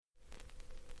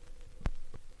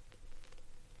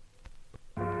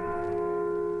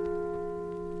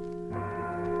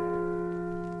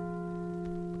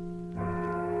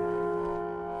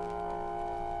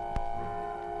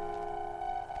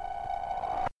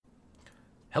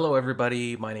Hello,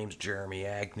 everybody. My name's Jeremy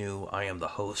Agnew. I am the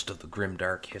host of the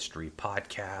Grimdark History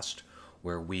Podcast,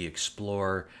 where we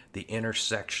explore the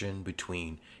intersection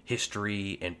between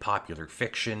history and popular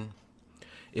fiction.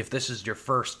 If this is your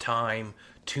first time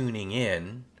tuning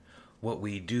in, what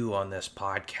we do on this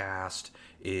podcast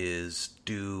is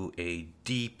do a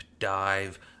deep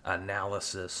dive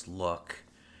analysis look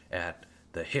at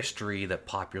the history that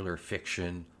popular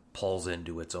fiction pulls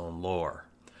into its own lore.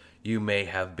 You may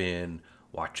have been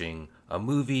watching a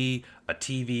movie, a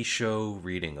TV show,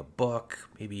 reading a book,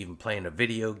 maybe even playing a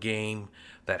video game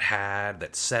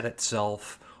that set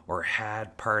itself or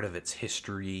had part of its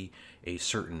history a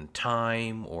certain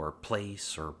time or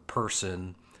place or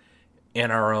person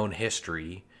in our own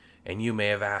history. And you may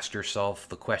have asked yourself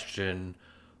the question,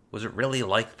 was it really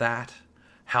like that?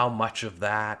 How much of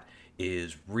that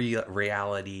is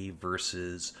reality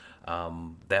versus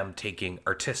them taking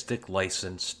artistic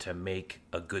license to make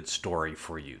a good story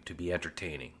for you, to be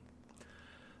entertaining?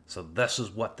 So this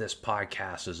is what this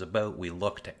podcast is about. We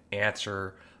look to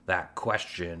answer that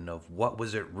question of what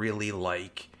was it really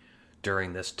like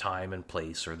during this time and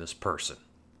place or this person.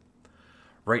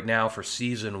 Right now for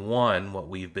season 1, what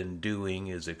we've been doing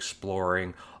is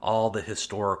exploring all the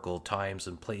historical times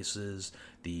and places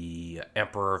the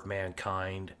Emperor of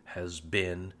Mankind has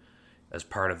been as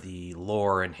part of the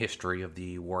lore and history of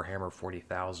the Warhammer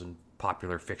 40,000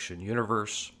 popular fiction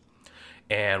universe.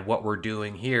 And what we're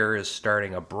doing here is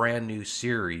starting a brand new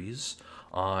series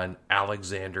on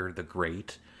Alexander the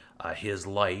Great, his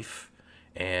life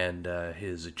and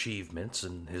his achievements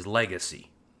and his legacy.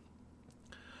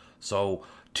 So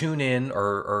tune in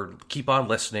or keep on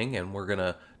listening, and we're going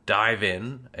to dive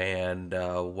in. And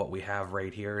what we have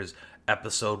right here is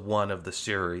episode 1 of the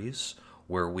series,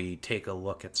 where we take a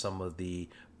look at some of the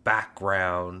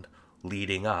background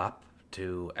leading up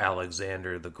to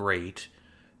Alexander the Great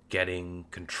getting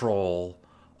control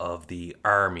of the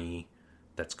army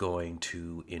that's going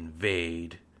to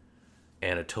invade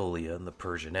Anatolia and the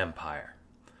Persian Empire.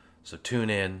 So tune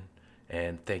in,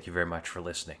 and thank you very much for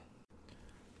listening.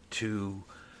 To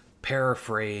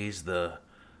paraphrase the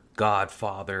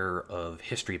godfather of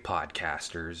history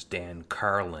podcasters, Dan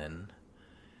Carlin,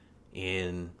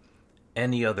 in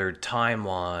any other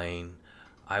timeline,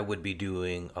 I would be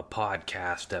doing a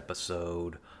podcast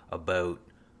episode about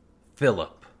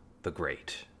Philip the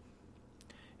Great.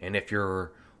 And if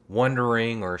you're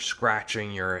wondering or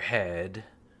scratching your head,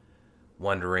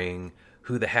 wondering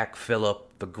who the heck Philip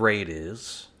the Great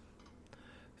is,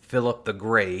 Philip the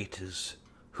Great is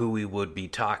who we would be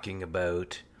talking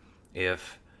about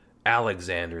if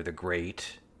Alexander the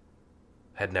Great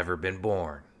had never been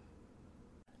born.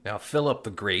 Now, Philip the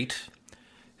Great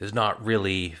is not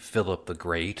really Philip the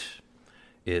Great.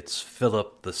 It's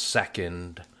Philip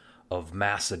II of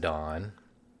Macedon.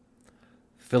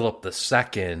 Philip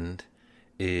II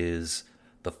is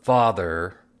the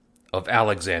father of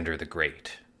Alexander the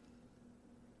Great.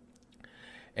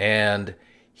 And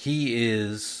he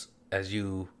is, as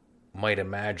you might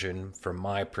imagine from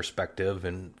my perspective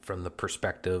and from the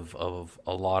perspective of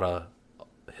a lot of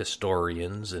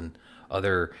historians and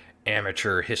other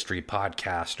amateur history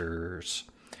podcasters,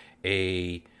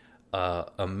 a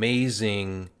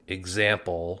amazing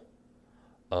example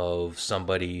of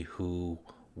somebody who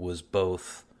was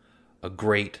both a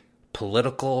great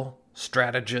political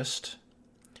strategist,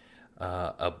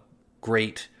 a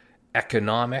great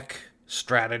economic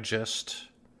strategist,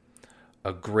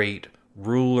 a great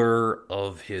ruler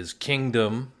of his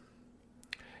kingdom,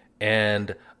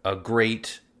 and a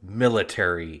great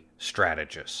military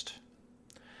strategist.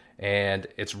 And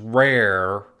it's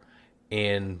rare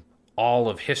in all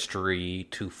of history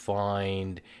to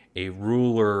find a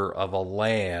ruler of a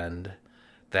land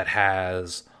that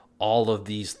has all of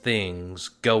these things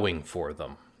going for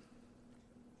them.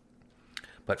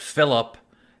 But Philip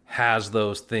has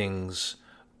those things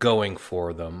going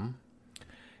for them.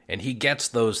 And he gets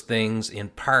those things in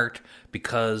part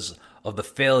because of the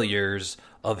failures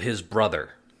of his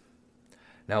brother.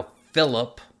 Now,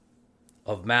 Philip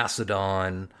of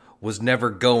Macedon was never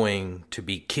going to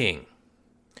be king.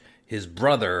 His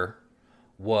brother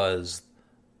was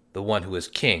the one who was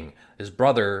king. His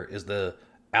brother is the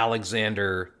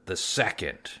Alexander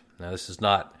II. Now, this is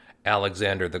not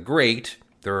Alexander the Great.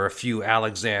 There are a few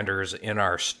Alexanders in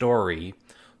our story,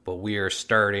 but we are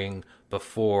starting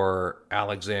before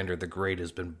Alexander the Great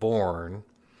has been born,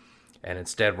 and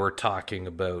instead we're talking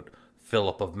about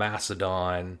Philip of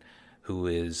Macedon, who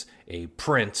is a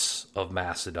prince of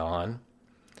Macedon,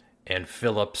 and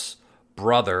Philip's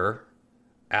brother,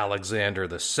 Alexander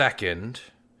II,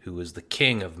 who is the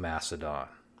king of Macedon.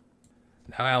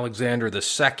 Now, Alexander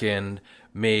II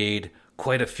made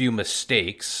quite a few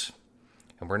mistakes,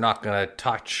 and we're not going to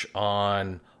touch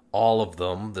on all of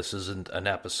them. This isn't an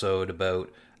episode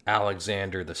about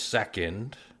Alexander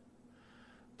II,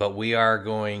 but we are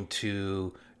going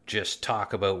to just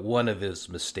talk about one of his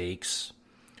mistakes,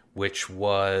 which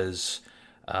was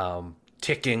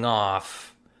ticking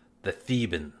off the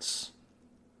Thebans.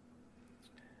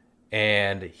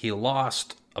 And he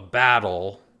lost a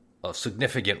battle, a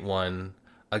significant one,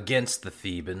 against the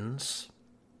Thebans.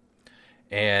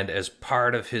 And as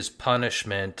part of his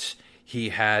punishment,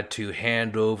 he had to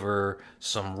hand over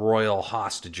some royal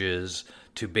hostages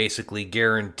to basically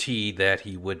guarantee that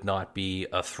he would not be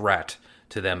a threat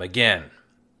to them again.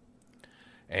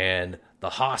 And the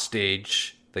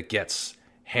hostage that gets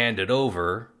handed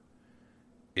over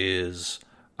is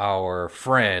our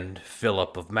friend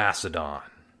Philip of Macedon.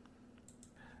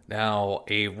 Now,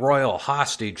 a royal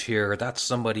hostage here, that's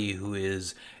somebody who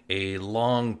is a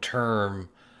long-term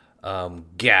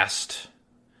guest,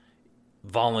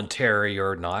 voluntary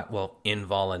or not, well,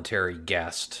 involuntary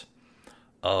guest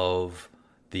of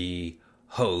the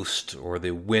host or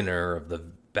the winner of the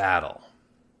battle.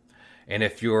 And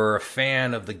if you're a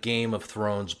fan of the Game of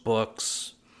Thrones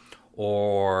books,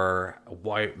 or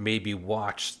maybe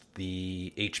watched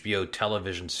the HBO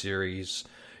television series,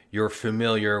 you're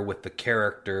familiar with the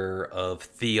character of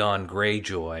Theon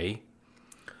Greyjoy,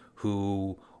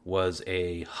 who was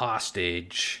a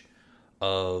hostage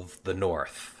of the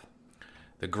North.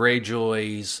 The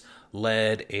Greyjoys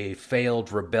led a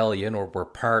failed rebellion, or were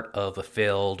part of a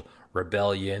failed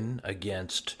rebellion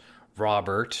against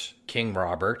King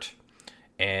Robert,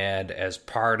 and as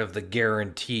part of the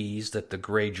guarantees that the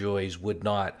Greyjoys would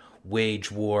not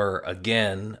wage war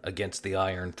again against the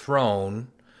Iron Throne,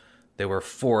 they were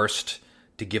forced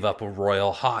to give up a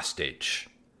royal hostage.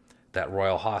 That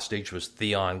royal hostage was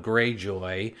Theon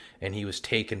Greyjoy, and he was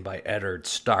taken by Eddard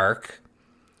Stark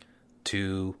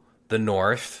to the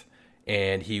north,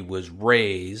 and he was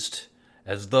raised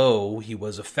as though he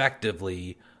was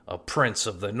effectively a prince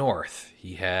of the north.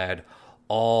 He had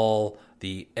all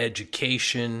the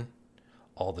education,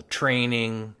 all the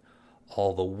training,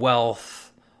 all the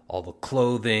wealth, all the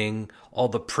clothing, all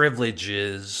the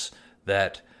privileges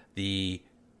that the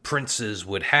princes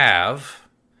would have,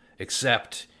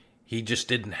 except he just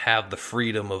didn't have the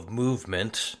freedom of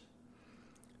movement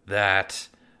that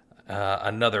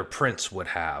another prince would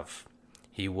have.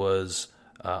 He was,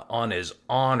 on his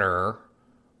honor,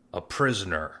 a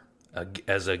prisoner,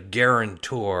 as a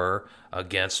guarantor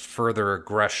against further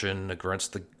aggression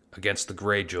against the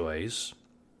Greyjoys.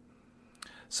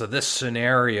 So this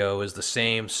scenario is the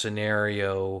same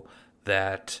scenario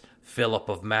that Philip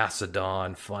of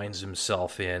Macedon finds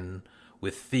himself in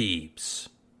with Thebes.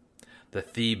 The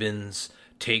Thebans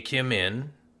take him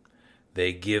in.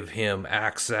 They give him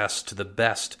access to the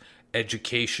best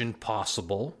education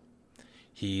possible.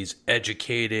 He's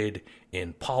educated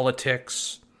in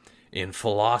politics, in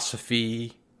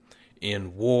philosophy,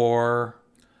 in war.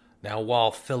 Now,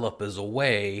 while Philip is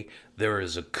away, there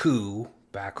is a coup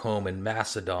back home in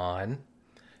Macedon,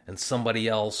 and somebody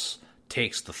else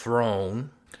takes the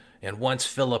throne. And once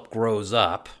Philip grows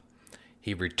up,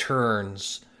 he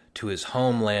returns to his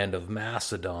homeland of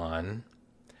Macedon,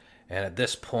 and at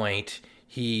this point,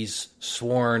 he's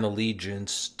sworn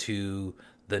allegiance to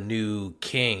the new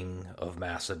king of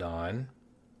Macedon.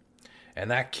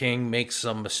 And that king makes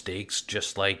some mistakes,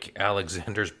 just like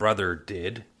Alexander's brother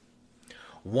did.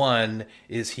 One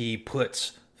is he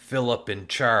puts Philip in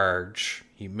charge.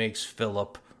 He makes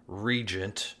Philip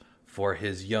regent for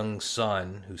his young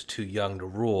son, who's too young to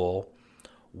rule,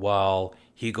 while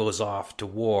he goes off to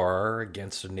war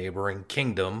against a neighboring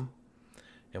kingdom.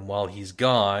 And while he's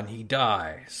gone, he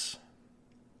dies.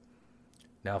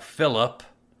 Now, Philip,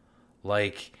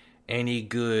 like any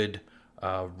good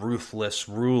ruthless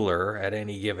ruler at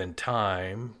any given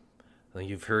time,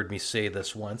 you've heard me say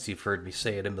this once, you've heard me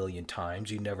say it a million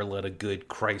times, you never let a good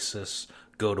crisis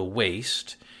go to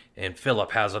waste. And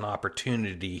Philip has an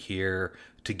opportunity here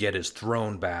to get his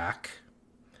throne back,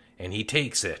 and he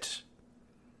takes it.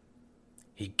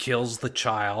 He kills the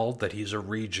child that he's a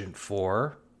regent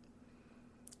for,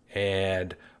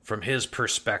 and from his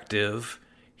perspective,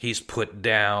 he's put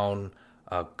down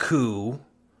a coup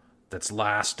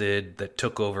that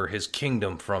took over his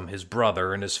kingdom from his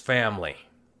brother and his family.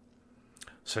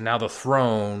 So now the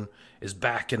throne is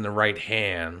back in the right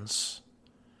hands,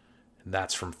 and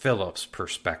that's from Philip's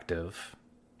perspective.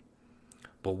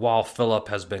 But while Philip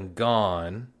has been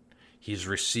gone, he's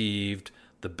received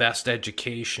the best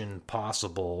education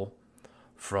possible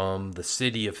from the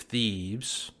city of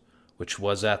Thebes, which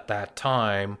was at that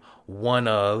time one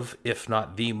of, if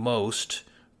not the most,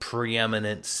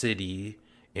 preeminent city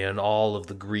in all of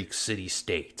the Greek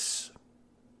city-states.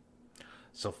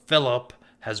 So Philip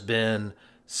has been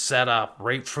set up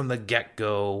right from the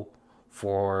get-go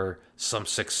for some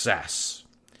success.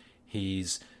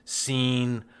 He's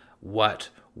seen what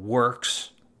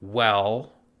works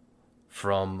well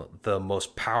from the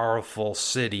most powerful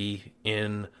city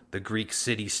in the Greek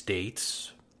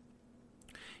city-states.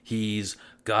 He's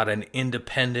got an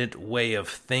independent way of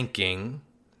thinking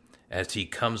as he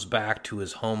comes back to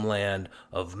his homeland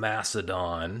of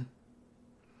Macedon,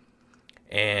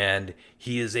 and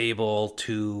he is able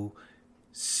to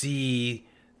see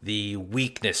the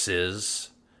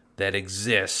weaknesses that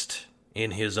exist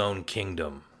in his own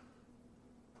kingdom.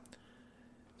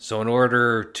 So in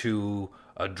order to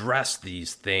address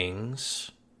these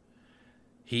things,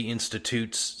 he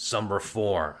institutes some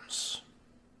reforms.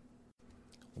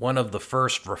 One of the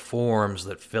first reforms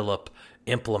that Philip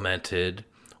implemented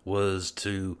was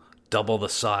to double the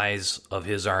size of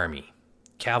his army,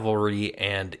 cavalry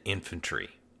and infantry.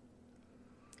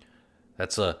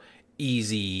 That's a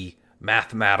easy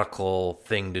mathematical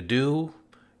thing to do.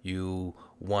 You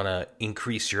want to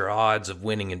increase your odds of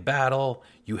winning in battle,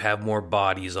 you have more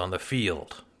bodies on the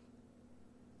field.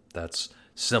 That's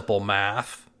simple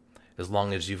math. As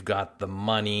long as you've got the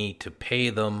money to pay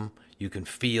them, you can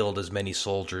field as many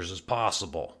soldiers as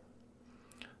possible.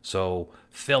 So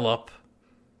Philip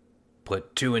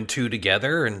put 2 and 2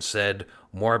 together and said,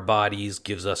 more bodies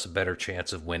gives us a better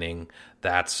chance of winning.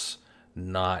 That's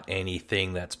not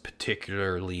anything that's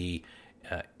particularly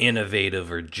innovative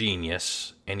or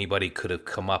genius. Anybody could have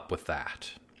come up with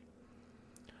that.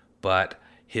 But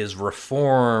his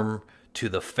reform to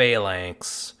the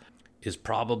phalanx is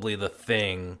probably the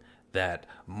thing that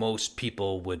most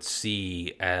people would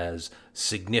see as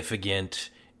significant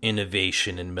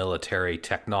innovation in military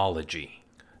technology.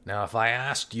 Now, if I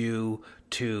asked you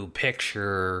to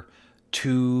picture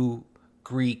 2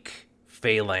 Greek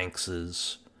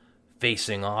phalanxes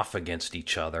facing off against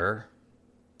each other,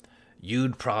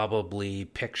 you'd probably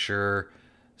picture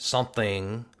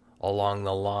something along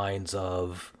the lines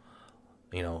of,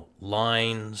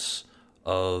 lines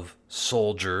of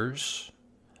soldiers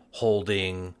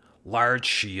holding large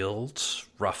shields,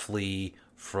 roughly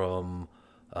from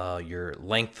your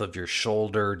length of your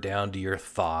shoulder down to your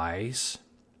thighs.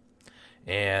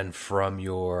 And from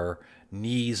your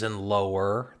knees and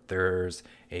lower, there's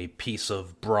a piece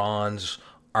of bronze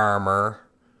armor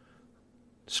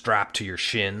strapped to your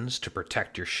shins to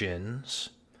protect your shins.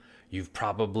 You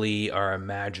probably are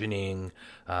imagining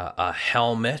a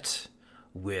helmet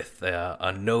with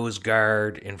a nose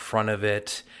guard in front of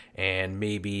it and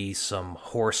maybe some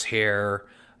horsehair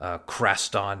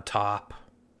crest on top.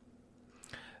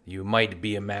 You might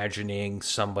be imagining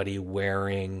somebody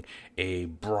wearing a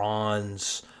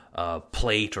bronze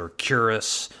plate or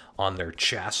cuirass on their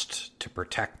chest to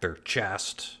protect their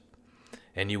chest.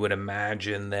 And you would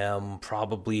imagine them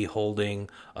probably holding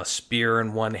a spear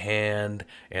in one hand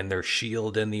and their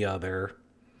shield in the other,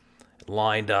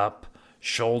 lined up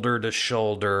shoulder to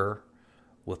shoulder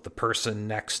with the person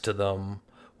next to them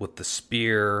with the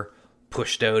spear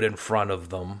pushed out in front of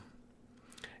them.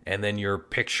 And then you're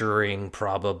picturing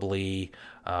probably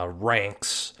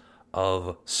ranks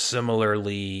of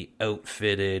similarly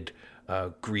outfitted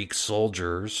Greek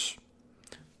soldiers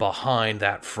behind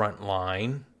that front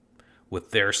line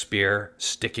with their spear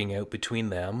sticking out between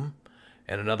them,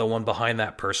 and another one behind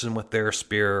that person with their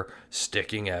spear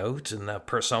sticking out, and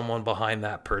someone behind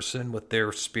that person with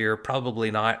their spear probably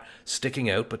not sticking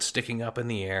out but sticking up in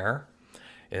the air.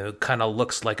 It kind of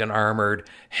looks like an armored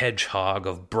hedgehog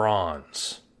of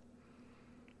bronze.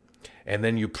 And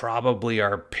then you probably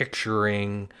are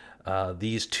picturing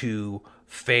these 2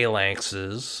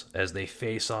 phalanxes as they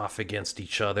face off against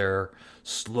each other,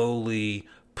 slowly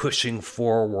pushing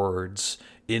forwards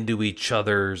into each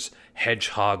other's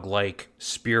hedgehog-like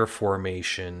spear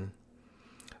formation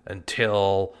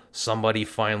until somebody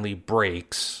finally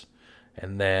breaks,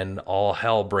 and then all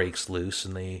hell breaks loose,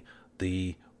 and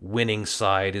the winning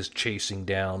side is chasing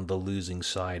down the losing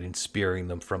side and spearing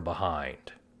them from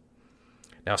behind.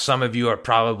 Now, some of you are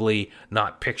probably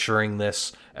not picturing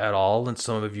this at all, and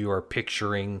some of you are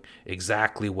picturing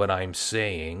exactly what I'm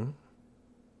saying.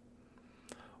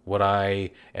 What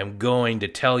I am going to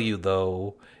tell you,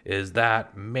 though, is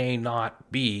that may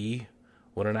not be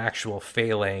what an actual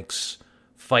phalanx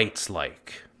fight's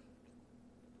like.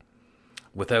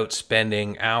 Without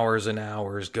spending hours and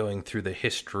hours going through the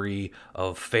history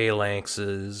of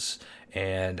phalanxes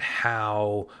and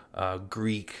how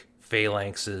Greek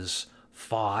phalanxes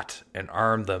fought and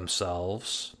armed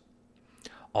themselves,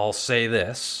 I'll say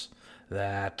this,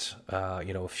 that,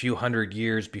 a few hundred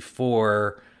years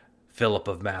before Philip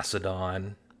of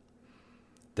Macedon,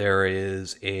 there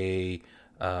is a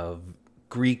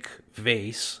Greek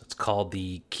vase. It's called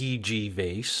the Kiji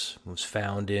vase. It was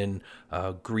found in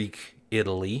Greek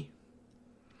Italy.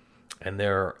 And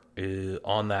there is,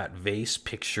 on that vase,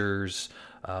 pictures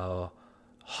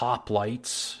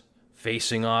hoplites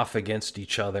facing off against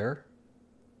each other.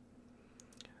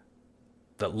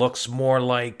 That looks more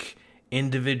like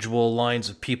individual lines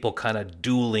of people kind of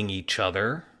dueling each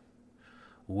other,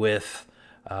 with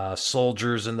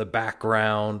soldiers in the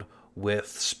background with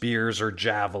spears or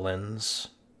javelins,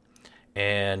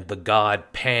 and the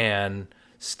god Pan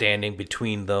standing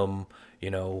between them,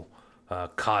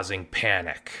 causing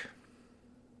panic.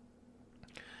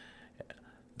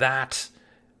 That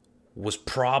was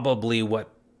probably what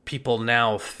people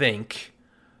now think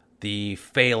the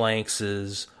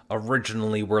phalanxes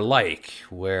originally were like,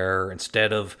 where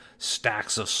instead of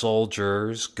stacks of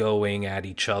soldiers going at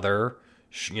each other,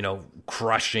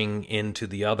 crushing into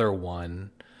the other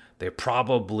one, they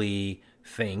probably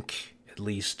think, at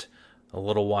least a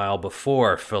little while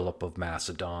before Philip of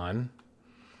Macedon,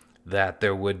 that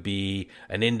there would be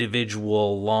an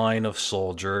individual line of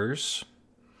soldiers,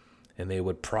 and they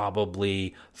would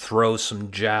probably throw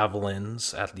some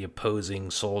javelins at the opposing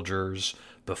soldiers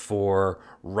before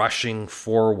rushing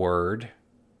forward,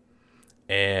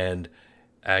 and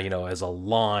as a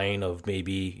line of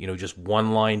maybe just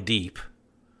one line deep,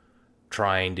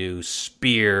 trying to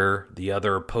spear the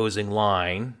other opposing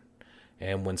line.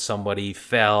 And when somebody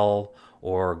fell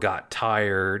or got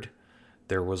tired,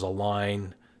 there was a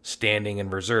line standing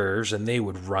in reserves, and they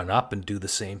would run up and do the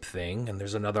same thing, and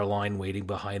there's another line waiting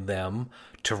behind them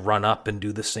to run up and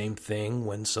do the same thing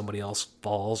when somebody else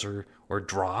falls or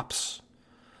drops.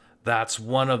 That's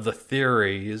one of the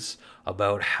theories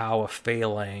about how a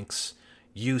phalanx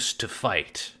used to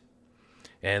fight.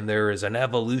 And there is an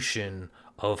evolution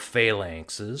of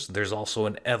phalanxes. There's also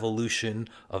an evolution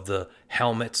of the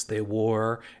helmets they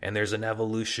wore, and there's an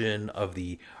evolution of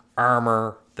the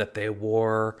armor that they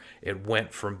wore. It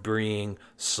went from being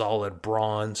solid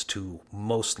bronze to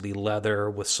mostly leather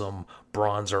with some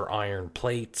bronze or iron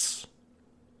plates.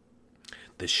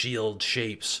 The shield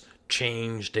shapes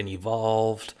changed and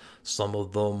evolved. Some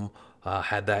of them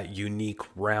had that unique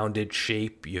rounded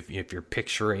shape. If you're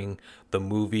picturing the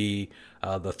movie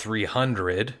The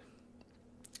 300,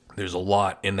 there's a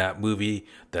lot in that movie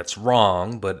that's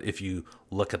wrong, but if you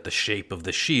look at the shape of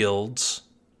the shields,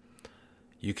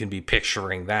 you can be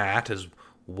picturing that as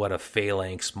what a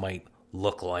phalanx might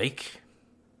look like.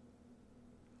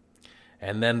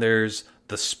 And then there's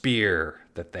the spear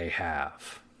that they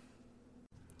have.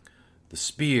 The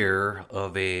spear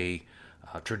of a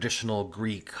traditional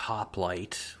Greek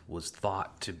hoplite was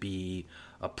thought to be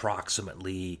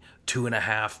approximately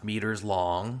 2.5 meters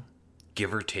long,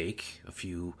 give or take a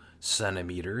few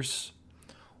centimeters.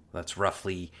 That's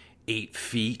roughly 8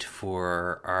 feet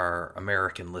for our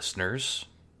American listeners,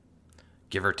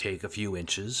 give or take a few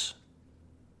inches.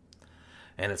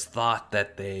 And it's thought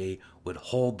that they would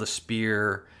hold the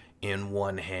spear in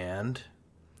one hand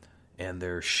and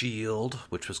their shield,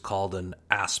 which was called an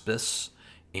aspis,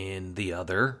 in the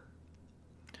other,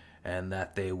 and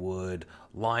that they would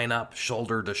line up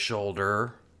shoulder to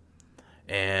shoulder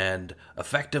and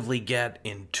effectively get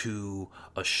into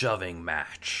a shoving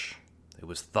match. It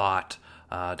was thought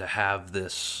to have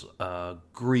this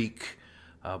Greek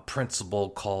principle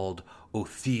called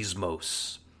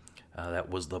othismos. That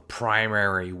was the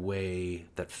primary way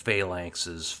that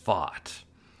phalanxes fought.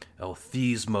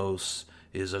 Othismos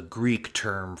is a Greek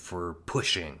term for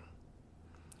pushing.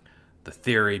 The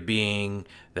theory being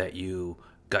that you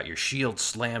got your shields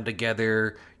slammed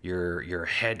together, your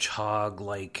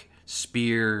hedgehog-like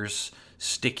spears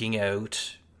sticking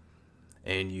out,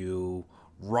 and you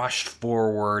rushed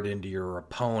forward into your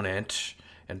opponent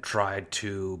and tried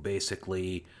to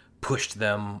basically push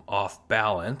them off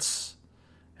balance,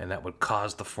 and that would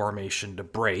cause the formation to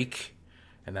break,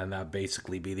 and then that'd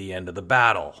basically be the end of the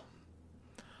battle.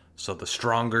 So the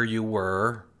stronger you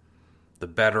were, the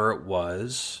better it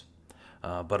was,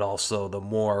 but also the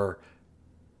more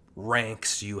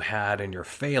ranks you had in your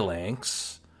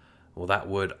phalanx, well, that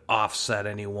would offset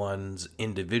anyone's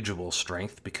individual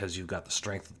strength, because you've got the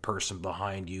strength of the person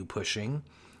behind you pushing,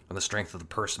 and the strength of the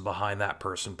person behind that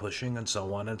person pushing, and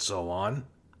so on and so on.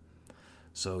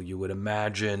 So you would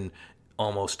imagine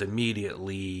almost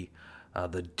immediately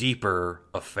the deeper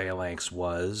a phalanx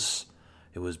was,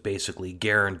 it was basically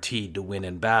guaranteed to win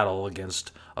in battle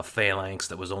against a phalanx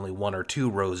that was only 1 or 2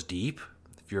 rows deep.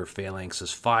 If your phalanx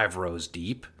is 5 rows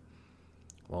deep,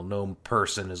 well, no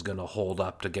person is going to hold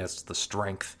up against the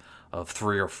strength of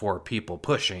 3 or 4 people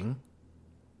pushing.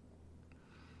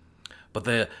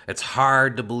 But it's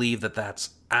hard to believe that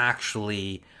that's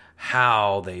actually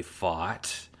how they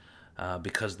fought,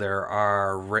 because there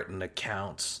are written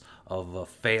accounts of a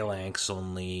phalanx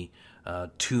only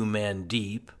 2 men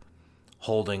deep,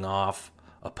 holding off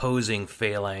opposing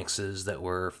phalanxes that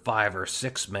were 5 or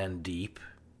 6 men deep.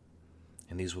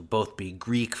 And these would both be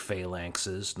Greek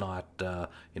phalanxes, not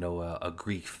a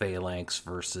Greek phalanx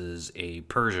versus a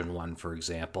Persian one, for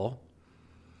example.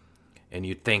 And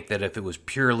you'd think that if it was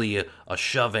purely a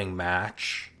shoving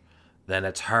match, then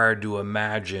it's hard to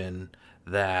imagine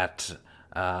that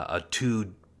a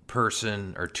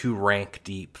 2-person or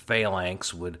 2-rank-deep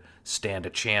phalanx would stand a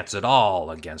chance at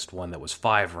all against one that was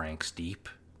 5 ranks deep.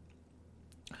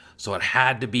 So it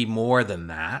had to be more than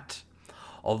that.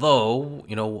 Although,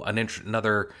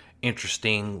 another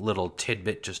interesting little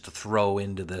tidbit just to throw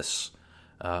into this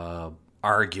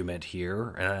argument here,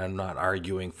 and I'm not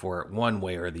arguing for it one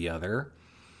way or the other,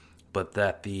 but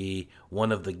that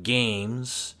one of the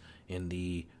games in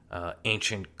the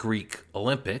ancient Greek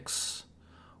Olympics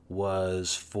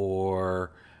was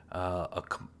for a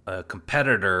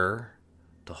competitor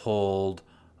to hold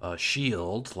a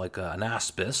shield, like an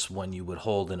aspis, one you would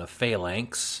hold in a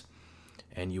phalanx,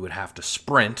 and you would have to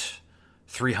sprint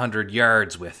 300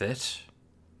 yards with it.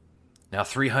 Now,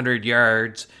 300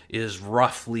 yards is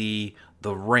roughly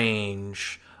the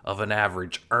range of an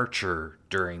average archer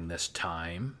during this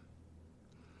time.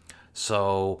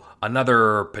 So,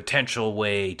 another potential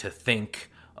way to think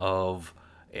of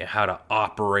how to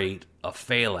operate a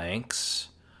phalanx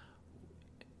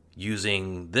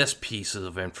using this piece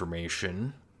of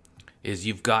information is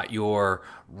you've got your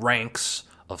ranks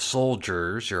of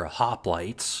soldiers, your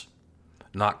hoplites,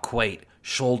 not quite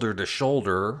shoulder to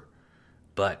shoulder,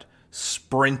 but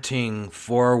sprinting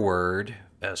forward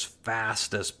as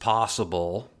fast as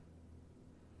possible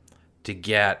to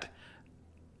get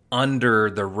under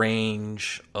the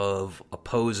range of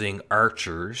opposing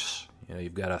archers.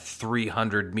 You've got a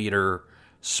 300-meter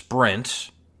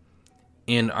sprint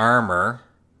in armor,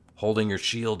 holding your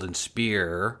shield and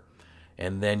spear,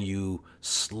 and then you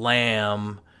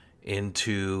slam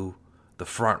into the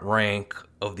front rank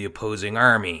of the opposing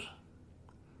army.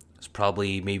 It's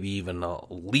probably maybe even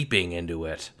leaping into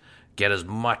it. Get as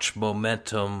much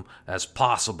momentum as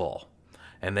possible.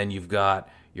 And then you've got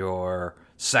your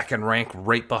second rank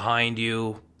right behind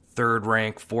you, third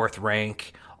rank, fourth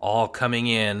rank, all coming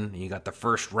in. You got the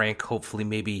first rank hopefully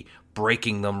maybe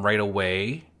breaking them right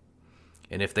away.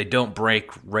 And if they don't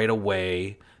break right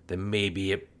away, then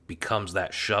maybe it becomes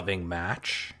that shoving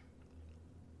match.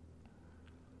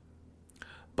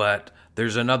 But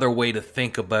there's another way to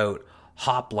think about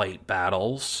hoplite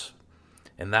battles,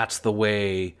 and that's the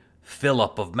way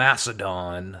Philip of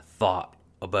Macedon thought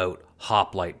about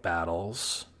hoplite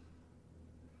battles.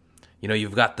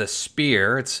 You've got the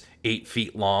spear, it's 8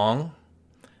 feet long,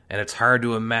 and it's hard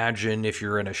to imagine if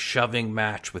you're in a shoving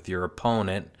match with your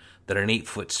opponent that an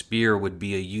 8-foot spear would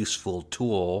be a useful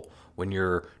tool when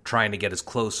you're trying to get as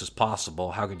close as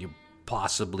possible. How could you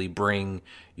possibly bring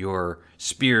your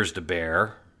spears to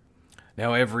bear?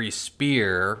 Now, every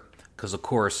spear, because of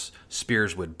course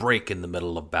spears would break in the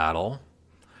middle of battle,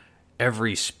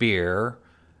 every spear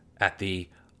at the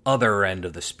other end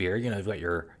of the spear, you've got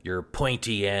your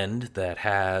pointy end that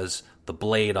has the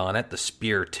blade on it, the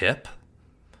spear tip.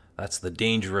 That's the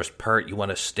dangerous part you want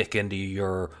to stick into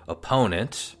your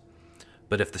opponent.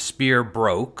 But if the spear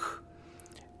broke,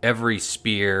 every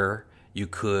spear you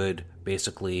could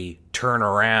basically turn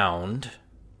around,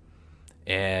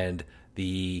 and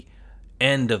the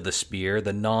end of the spear,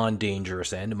 the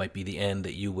non-dangerous end, it might be the end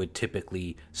that you would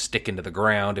typically stick into the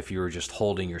ground if you were just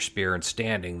holding your spear and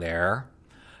standing there.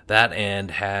 That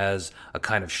end has a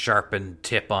kind of sharpened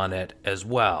tip on it as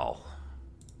well.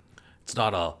 It's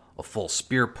not a full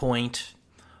spear point,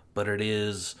 but it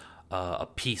is a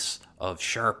piece of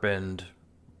sharpened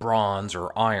bronze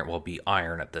or iron. Well, be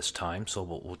iron at this time, so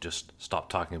we'll just stop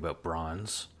talking about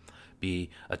bronze. Be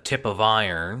a tip of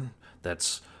iron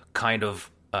that's kind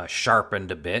of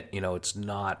sharpened a bit. It's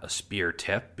not a spear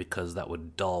tip, because that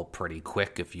would dull pretty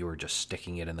quick if you were just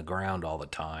sticking it in the ground all the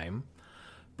time.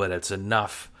 But it's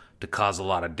enough to cause a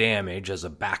lot of damage as a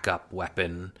backup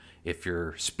weapon if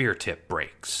your spear tip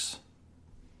breaks.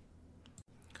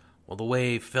 Well, the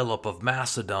way Philip of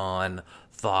Macedon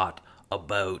thought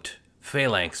about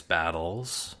phalanx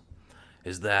battles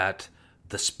is that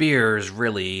the spear is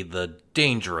really the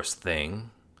dangerous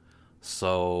thing,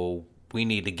 so we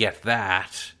need to get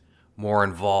that more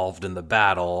involved in the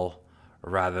battle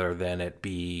rather than it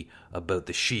be about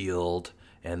the shield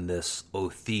and this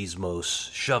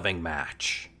Othismos shoving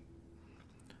match.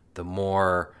 The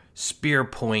more spear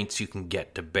points you can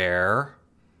get to bear,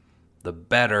 the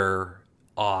better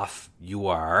off you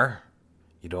are.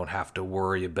 You don't have to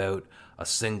worry about a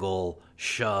single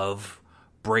shove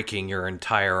breaking your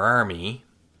entire army.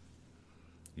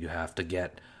 You have to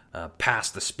get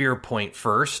past the spear point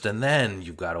first, and then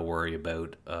you've got to worry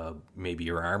about maybe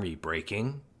your army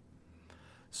breaking.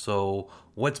 So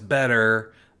what's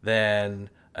better than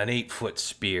an 8-foot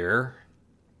spear?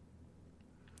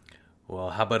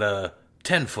 Well, how about a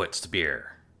 10-foot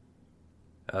spear?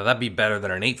 That'd be better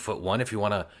than an 8-foot one if you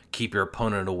want to keep your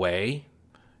opponent away.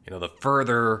 The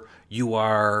further you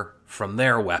are from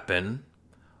their weapon,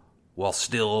 while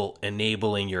still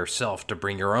enabling yourself to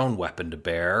bring your own weapon to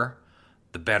bear,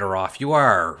 the better off you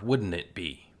are, wouldn't it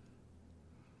be?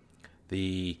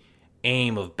 The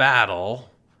aim of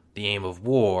battle, the aim of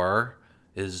war,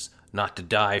 is not to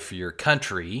die for your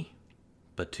country,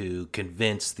 but to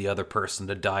convince the other person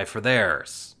to die for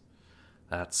theirs.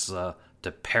 That's to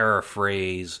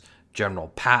paraphrase General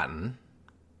Patton.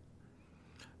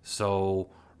 So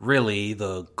really,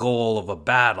 the goal of a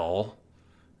battle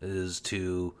is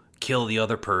to kill the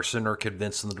other person or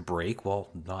convince them to break while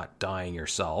not dying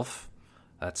yourself.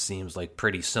 That seems like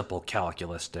pretty simple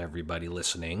calculus to everybody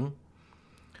listening.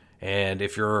 And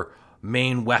if your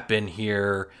main weapon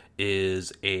here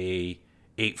is a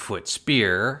 8-foot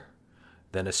spear,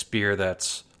 then a spear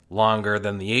that's longer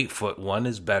than the 8-foot one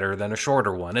is better than a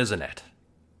shorter one, isn't it?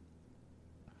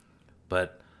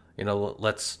 But,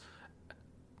 let's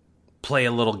play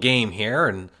a little game here,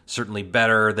 and certainly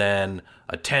better than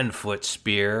a 10-foot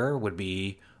spear would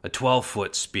be a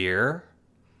 12-foot spear.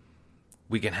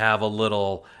 We can have a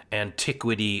little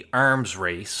antiquity arms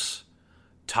race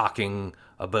talking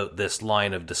about this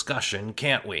line of discussion,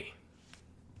 can't we?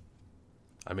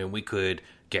 I mean, we could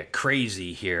get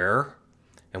crazy here,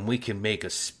 and we can make a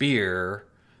spear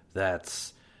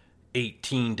that's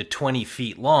 18 to 20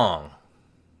 feet long.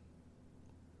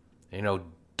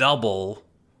 Double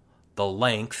the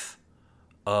length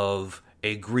of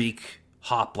a Greek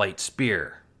hoplite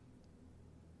spear.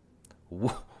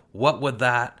 What would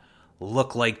that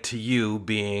look like to you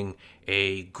being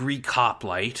a Greek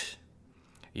hoplite?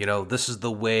 This is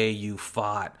the way you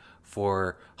fought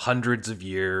for hundreds of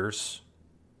years.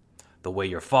 The way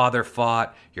your father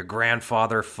fought, your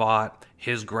grandfather fought,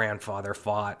 his grandfather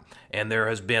fought, and there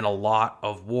has been a lot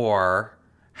of war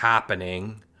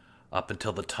happening up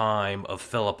until the time of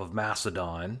Philip of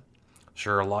Macedon.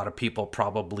 Sure, a lot of people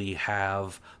probably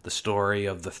have the story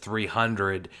of the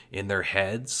 300 in their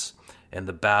heads and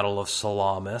the Battle of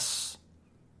Salamis.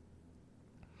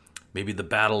 Maybe the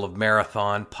Battle of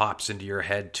Marathon pops into your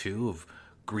head too, of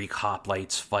Greek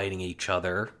hoplites fighting each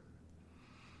other.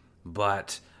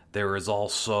 But there is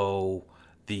also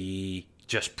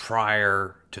just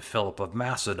prior to Philip of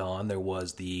Macedon, there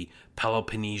was the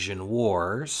Peloponnesian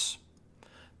Wars.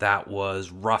 That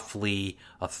was roughly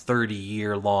a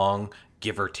 30-year-long,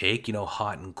 give or take,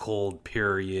 hot and cold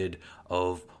period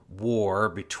of war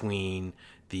between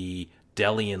the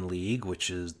Delian League,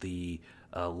 which is the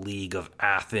League of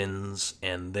Athens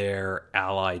and their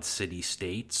allied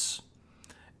city-states,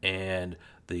 and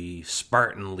the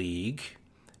Spartan League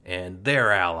and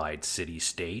their allied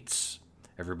city-states.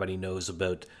 Everybody knows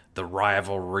about the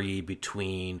rivalry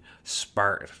between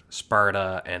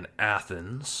Sparta and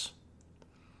Athens.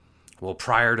 Well,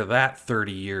 prior to that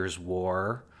 30 years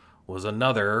war was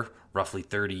another roughly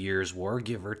 30 years war,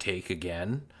 give or take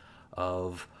again,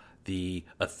 of the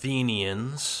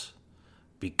Athenians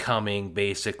becoming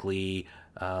basically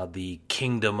the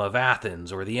Kingdom of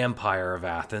Athens or the Empire of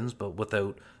Athens, but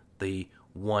without the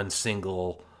one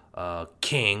single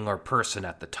king or person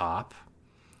at the top.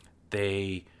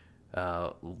 They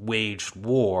waged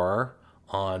war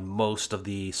on most of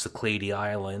the Cyclades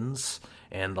Islands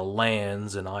and the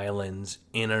lands and islands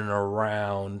in and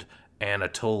around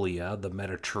Anatolia, the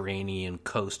Mediterranean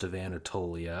coast of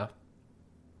Anatolia.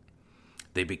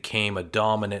 They became a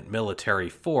dominant military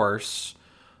force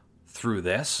through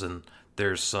this, and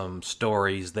there's some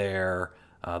stories there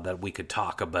that we could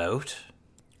talk about.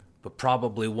 But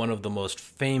probably one of the most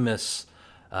famous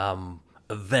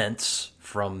events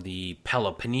from the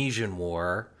Peloponnesian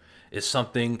War is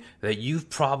something that you've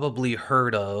probably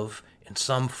heard of in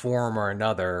some form or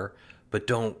another, but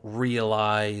don't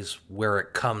realize where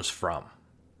it comes from.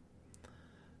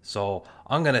 So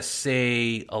I'm going to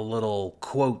say a little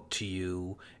quote to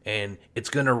you, and it's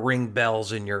going to ring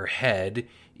bells in your head,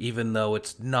 even though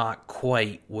it's not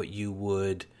quite what you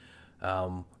would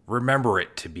remember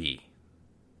it to be.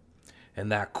 And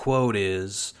that quote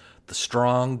is, "The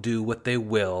strong do what they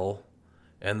will,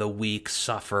 and the weak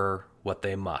suffer what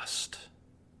they must."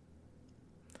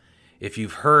 if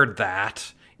you've heard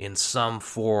that in some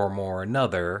form or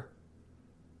another,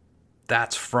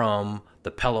 that's from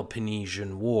the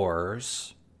Peloponnesian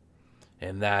Wars,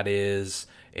 and that is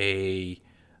a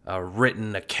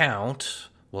written account,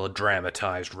 well, a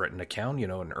dramatized written account,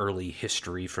 an early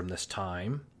history from this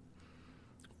time,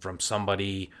 from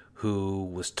somebody who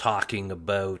was talking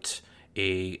about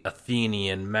a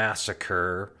Athenian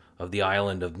massacre of the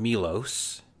island of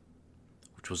Melos,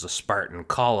 which was a Spartan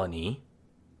colony.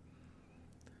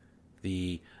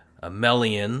 The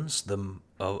Melians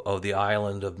of the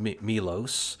island of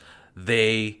Melos,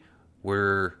 they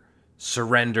were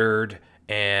surrendered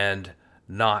and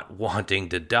not wanting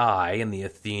to die, and the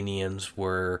Athenians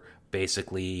were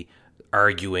basically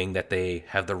arguing that they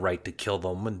have the right to kill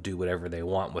them and do whatever they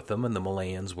want with them, and the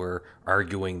Malayans were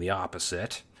arguing the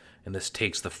opposite. And this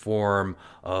takes the form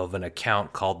of an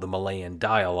account called the Malayan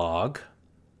Dialogue.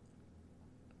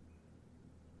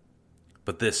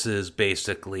 But this is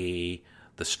basically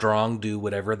the strong do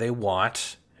whatever they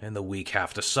want, and the weak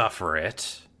have to suffer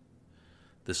it.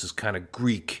 This is kind of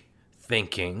Greek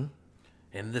thinking,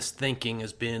 and this thinking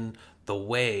has been the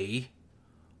way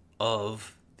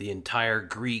of the entire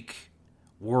Greek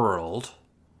world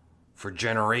for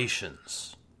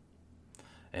generations.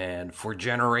 And for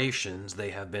generations,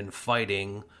 they have been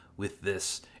fighting with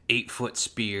this 8-foot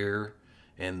spear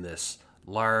and this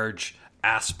large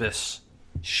aspis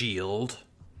shield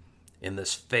in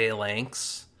this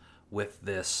phalanx with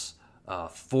this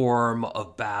form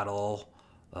of battle,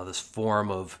 this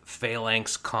form of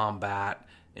phalanx combat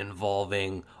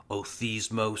involving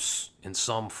othismos in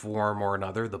some form or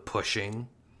another, the pushing,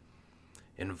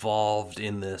 involved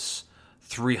in this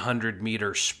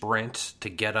 300-meter sprint to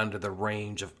get under the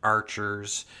range of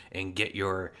archers and get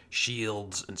your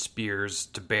shields and spears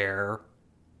to bear,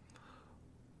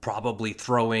 probably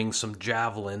throwing some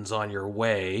javelins on your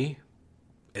way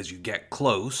as you get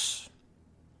close.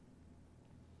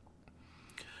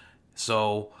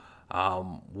 So,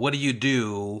 what do you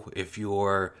do if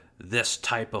you're this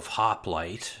type of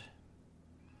hoplite?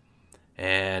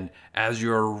 And as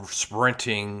you're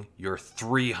sprinting your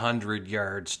 300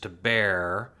 yards to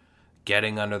bear,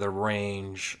 getting under the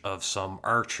range of some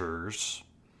archers,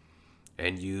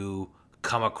 and you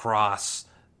come across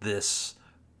this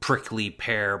prickly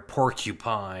pear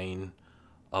porcupine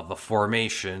of a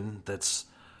formation that's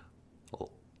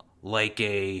like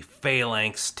a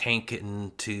phalanx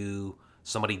taken to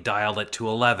somebody dialed it to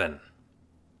 11.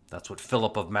 That's what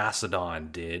Philip of Macedon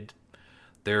did.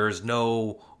 There's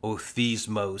no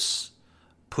othismos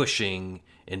pushing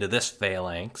into this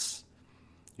phalanx.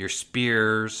 Your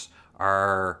spears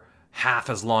are half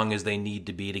as long as they need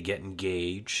to be to get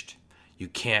engaged. You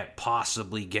can't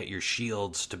possibly get your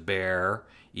shields to bear.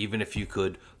 Even if you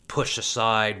could push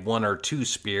aside 1 or 2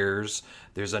 spears,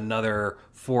 there's another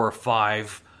 4 or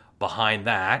 5 behind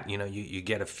that. You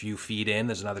get a few feet in,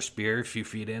 there's another spear, a few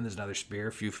feet in, there's another spear,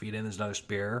 a few feet in, there's another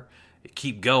spear. You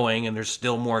keep going, and there's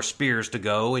still more spears to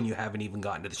go, and you haven't even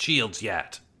gotten to the shields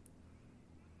yet.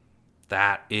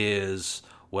 That is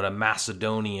what a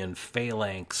Macedonian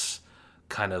phalanx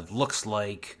kind of looks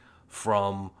like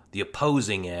from the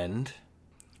opposing end.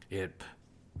 It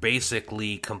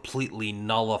basically completely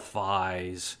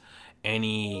nullifies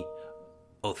any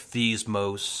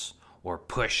othismos or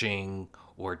pushing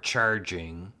or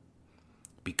charging,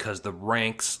 because the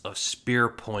ranks of spear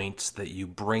points that you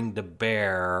bring to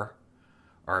bear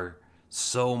are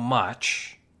so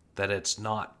much that it's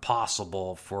not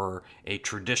possible for a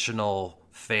traditional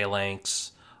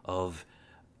phalanx of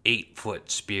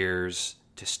 8-foot spears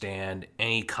to stand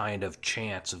any kind of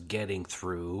chance of getting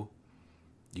through.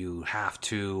 You have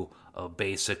to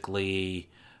basically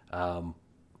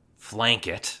flank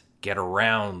it, get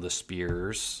around the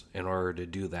spears in order to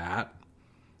do that.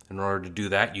 In order to do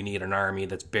that, you need an army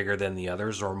that's bigger than the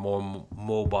others, or more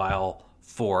mobile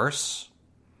force.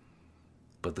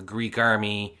 But the Greek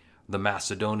army, the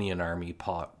Macedonian army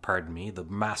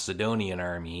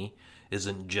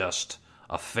isn't just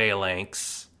a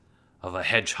phalanx of a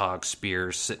hedgehog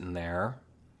spear sitting there.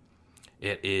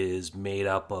 It is made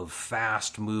up of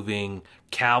fast-moving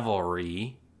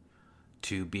cavalry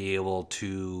to be able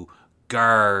to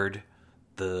guard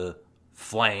the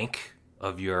flank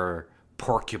of your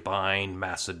porcupine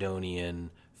Macedonian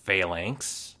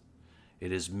phalanx.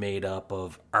 It is made up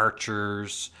of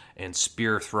archers and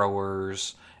spear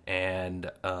throwers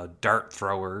and dart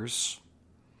throwers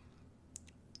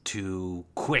to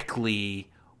quickly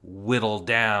whittle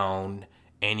down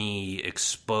any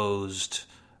exposed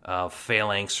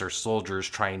phalanx or soldiers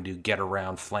trying to get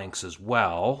around flanks as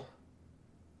well.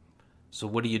 So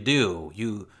what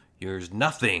do? There's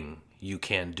nothing you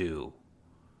can do.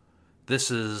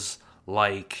 This is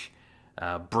like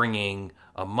bringing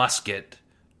a musket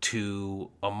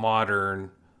to a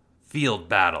modern field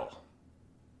battle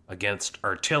against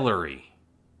artillery.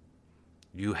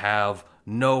 You have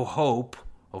no hope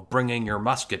of bringing your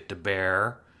musket to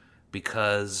bear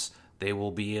because they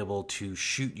will be able to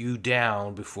shoot you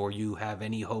down before you have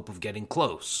any hope of getting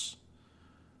close.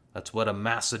 That's what a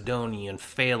Macedonian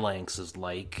phalanx is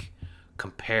like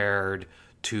compared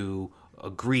to a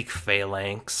Greek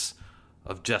phalanx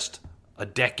of just a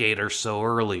decade or so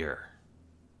earlier.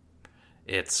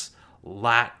 It's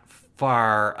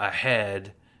far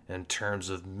ahead in terms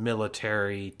of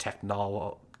military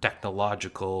technological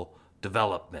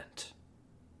development.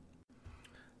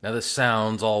 Now, this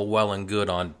sounds all well and good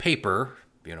on paper,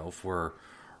 if we're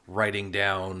writing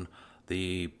down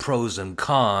the pros and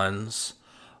cons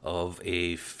of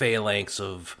a phalanx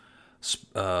of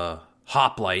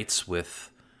hoplites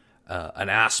with an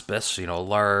aspis, a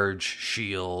large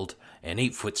shield and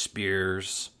 8-foot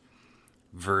spears,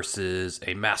 versus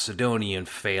a Macedonian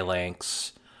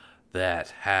phalanx that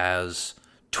has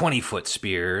 20-foot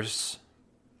spears.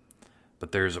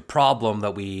 But there's a problem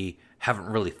that we haven't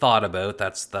really thought about.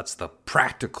 That's the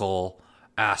practical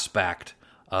aspect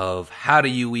of how do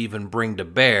you even bring to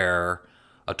bear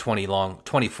a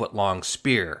 20-foot long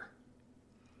spear.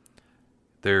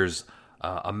 There's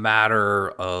a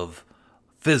matter of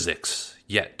physics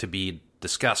yet to be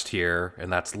discussed here,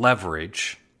 and that's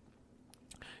leverage.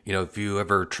 If you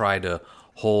ever try to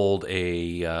hold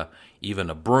even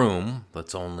a broom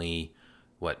that's only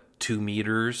 2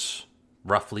 meters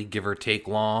roughly, give or take,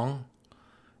 long,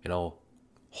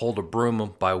 hold a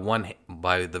broom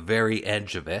by the very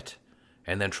edge of it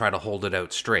and then try to hold it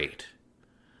out straight.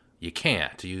 You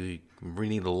can't. You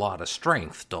need a lot of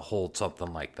strength to hold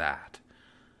something like that.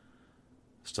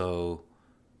 So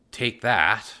take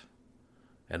that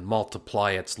and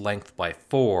multiply its length by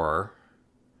 4,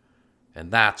 and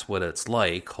that's what it's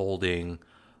like holding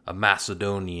a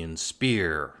Macedonian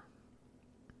spear.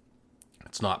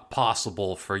 It's not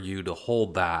possible for you to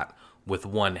hold that with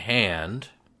one hand.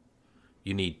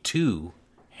 You need 2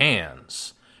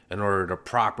 hands in order to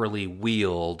properly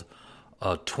wield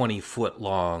a 20-foot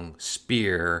long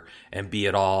spear and be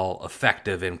at all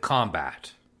effective in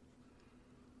combat.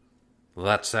 Well,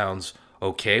 that sounds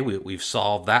okay. We've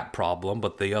solved that problem,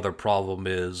 but the other problem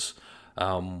is,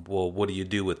 what do you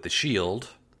do with the shield?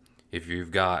 If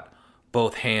you've got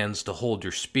both hands to hold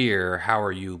your spear, how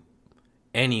are you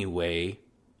anyway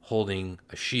holding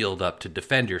a shield up to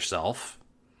defend yourself?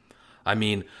 I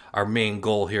mean, our main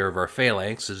goal here of our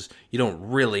phalanx is you don't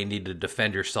really need to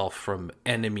defend yourself from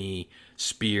enemy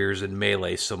spears and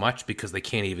melee so much because they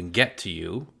can't even get to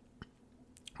you.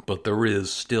 But there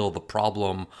is still the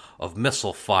problem of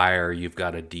missile fire you've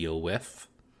got to deal with.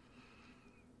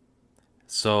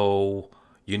 So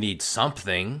you need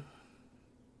something.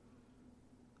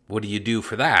 What do you do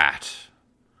for that?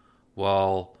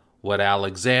 Well, what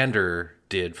Alexander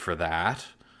did for that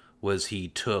was he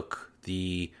took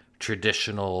the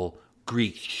traditional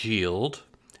Greek shield,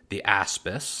 the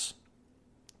aspis,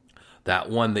 that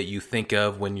one that you think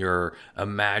of when you're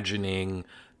imagining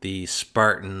the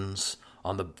Spartans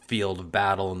on the field of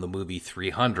battle in the movie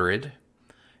 300.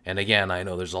 And again, I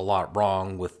know there's a lot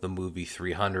wrong with the movie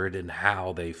 300 and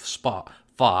how they fought,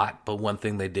 but one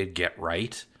thing they did get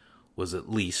right was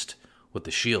at least what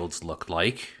the shields looked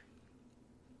like.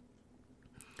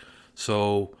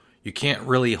 So you can't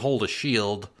really hold a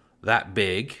shield that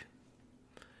big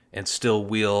and still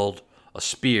wield a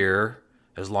spear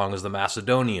as long as the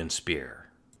Macedonian spear.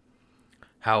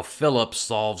 How Philip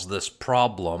solves this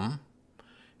problem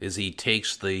is he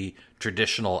takes the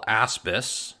traditional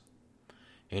aspis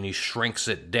and he shrinks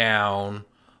it down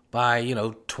by,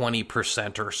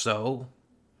 20% or so.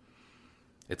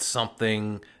 It's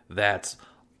something that's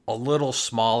a little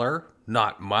smaller,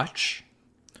 not much,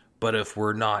 but if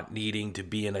we're not needing to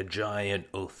be in a giant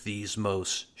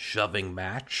Othismos shoving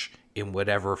match in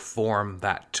whatever form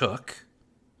that took,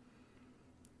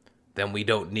 then we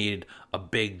don't need a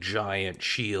big giant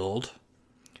shield.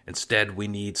 Instead, we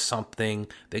need something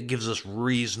that gives us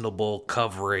reasonable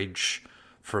coverage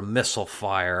for missile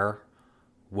fire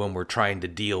when we're trying to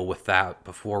deal with that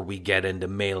before we get into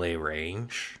melee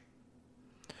range.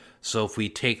 So if we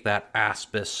take that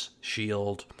aspis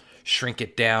shield, shrink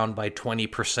it down by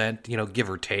 20%, give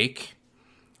or take,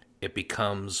 it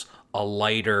becomes a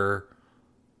lighter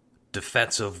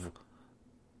defensive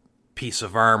piece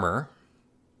of armor.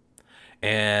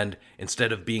 And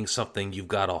instead of being something you've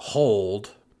got to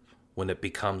hold when it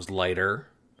becomes lighter,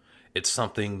 it's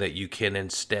something that you can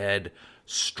instead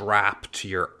strap to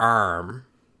your arm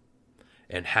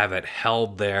and have it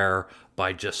held there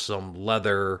by just some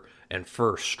leather and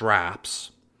fur straps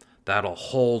that'll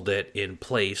hold it in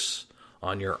place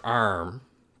on your arm.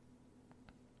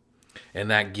 And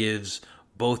that gives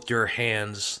both your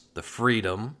hands the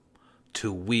freedom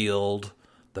to wield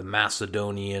the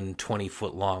Macedonian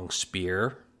 20-foot long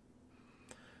spear.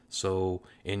 So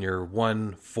in your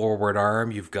one forward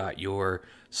arm, you've got your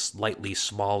slightly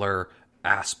smaller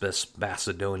Aspis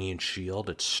Macedonian shield.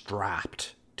 It's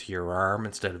strapped to your arm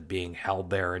instead of being held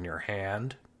there in your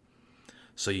hand.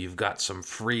 So you've got some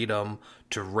freedom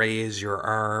to raise your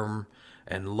arm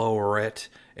and lower it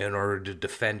in order to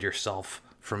defend yourself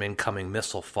from incoming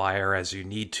missile fire as you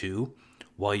need to,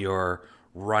 while you're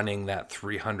running that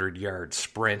 300-yard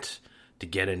sprint to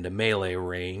get into melee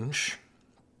range.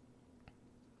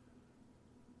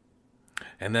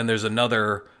 And then there's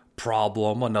another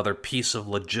problem, another piece of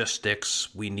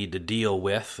logistics we need to deal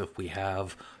with if we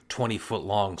have 20-foot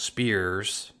long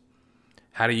spears.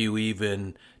 How do you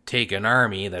even take an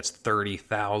army that's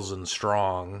 30,000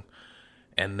 strong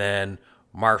and then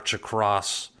march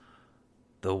across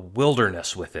the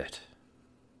wilderness with it?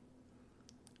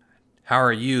 How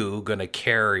are you going to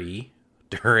carry,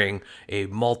 during a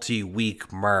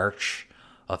multi-week march,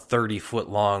 a 30-foot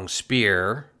long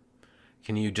spear?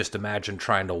 Can you just imagine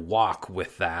trying to walk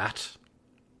with that?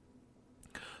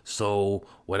 So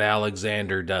what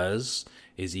Alexander does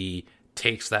is he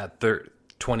takes that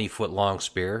 20-foot long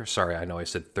spear. Sorry, I know I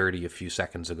said 30 a few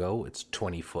seconds ago. It's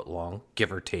 20-foot long,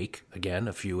 give or take, again,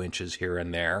 a few inches here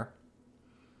and there.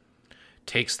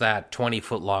 Takes that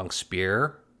 20-foot long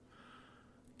spear,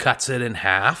 cuts it in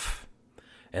half,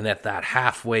 and at that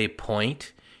halfway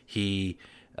point, he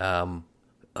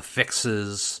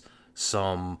affixes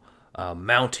some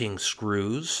mounting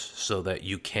screws so that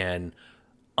you can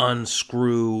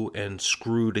unscrew and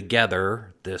screw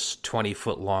together this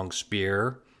 20-foot long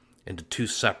spear into two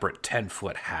separate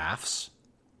 10-foot halves.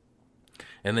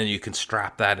 And then you can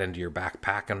strap that into your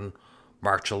backpack and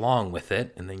march along with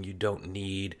it, and then you don't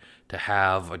need to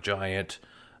have a giant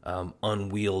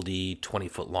unwieldy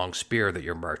 20-foot long spear that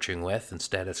you're marching with.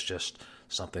 Instead, it's just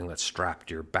something that's strapped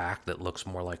to your back that looks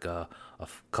more like a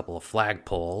couple of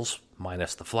flagpoles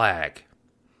minus the flag.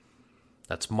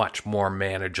 That's much more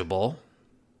manageable.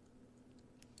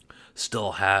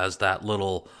 Still has that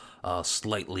little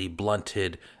slightly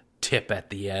blunted tip at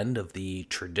the end of the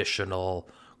traditional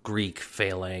Greek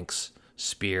phalanx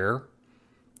spear,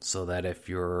 so that if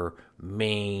your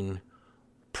main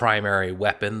primary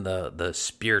weapon, the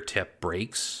spear tip,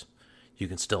 breaks, you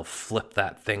can still flip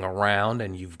that thing around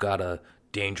and you've got a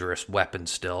dangerous weapon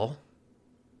still.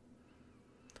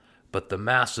 But the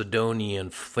Macedonian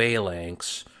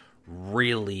phalanx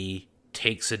really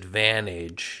takes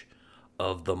advantage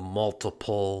of the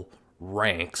multiple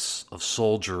ranks of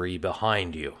soldiery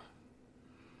behind you.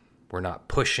 We're not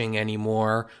pushing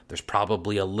anymore. There's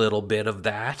probably a little bit of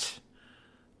that,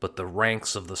 but the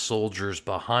ranks of the soldiers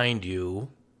behind you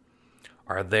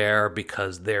are there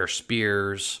because their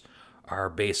spears are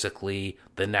basically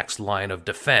the next line of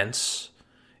defense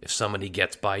if somebody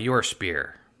gets by your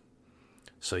spear.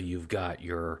 So you've got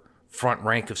your front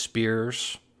rank of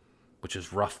spears, which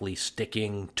is roughly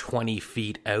sticking 20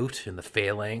 feet out in the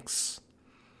phalanx.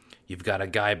 You've got a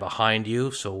guy behind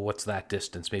you, so what's that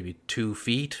distance? Maybe 2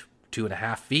 feet,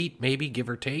 2.5 feet, maybe, give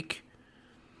or take.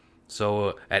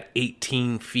 So at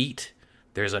 18 feet,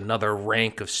 there's another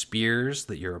rank of spears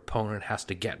that your opponent has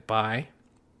to get by.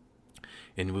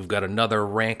 And we've got another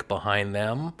rank behind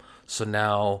them. So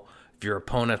now, if your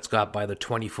opponent's got by the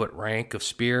 20-foot rank of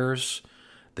spears,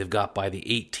 they've got by the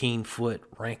 18-foot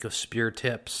rank of spear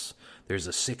tips. There's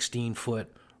a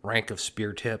 16-foot rank of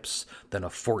spear tips, then a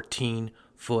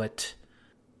 14-foot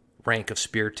rank of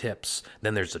spear tips,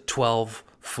 then there's a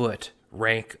 12-foot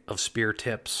rank of spear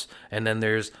tips, and then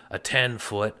there's a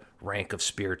 10-foot rank of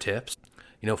spear tips.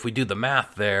 You know, if we do the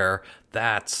math there,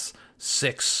 that's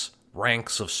 6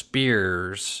 ranks of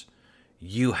spears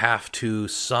you have to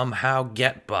somehow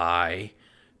get by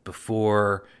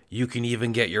before you can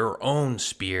even get your own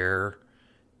spear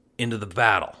into the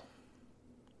battle.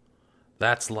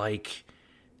 That's like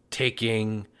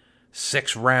taking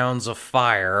 6 rounds of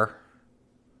fire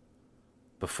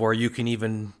before you can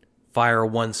even fire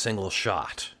one single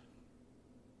shot.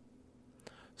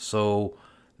 So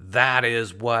that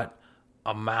is what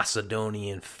a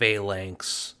Macedonian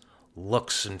phalanx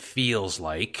looks and feels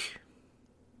like.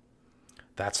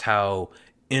 That's how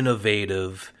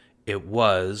innovative it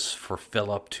was for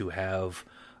Philip to have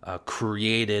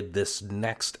created this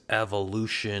next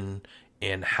evolution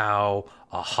in how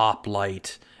a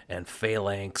hoplite and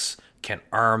phalanx can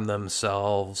arm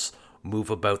themselves, move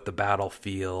about the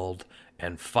battlefield,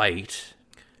 and fight.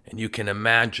 And you can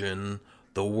imagine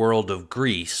the world of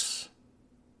Greece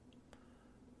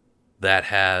that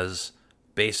has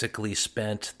basically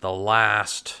spent the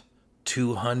last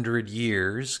 200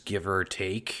 years, give or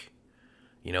take,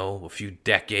 a few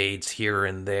decades here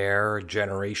and there, a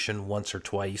generation once or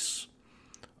twice,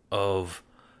 of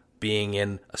being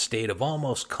in a state of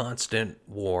almost constant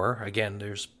war. Again,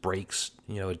 there's breaks,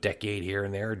 a decade here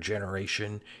and there, a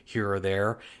generation here or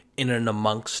there, in and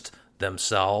amongst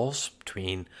themselves,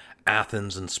 between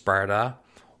Athens and Sparta,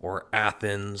 or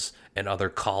Athens and other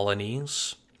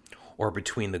colonies, or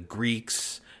between the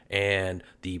Greeks and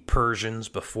the Persians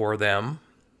before them,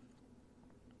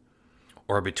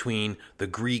 or between the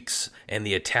Greeks and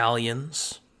the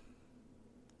Italians.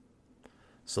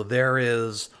 So there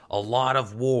is a lot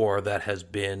of war that has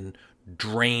been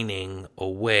draining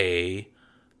away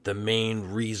the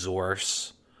main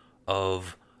resource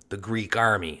of the Greek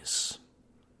armies,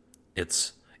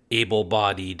 its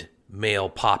able-bodied male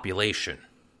population.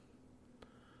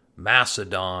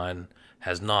 Macedon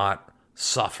has not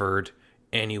suffered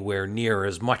anywhere near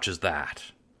as much as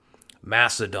that.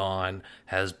 Macedon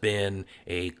has been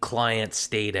a client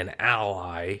state and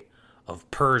ally of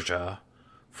Persia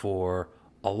for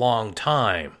a long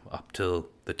time, up to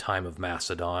the time of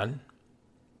Macedon.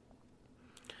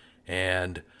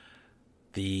 And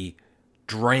the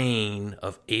drain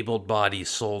of able-bodied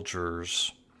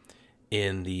soldiers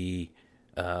in the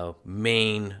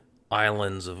main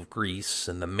islands of Greece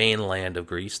and the mainland of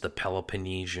Greece, the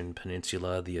Peloponnesian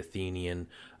Peninsula, the Athenian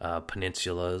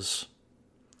peninsulas,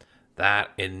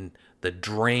 that and the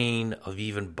drain of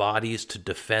even bodies to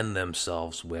defend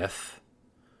themselves with.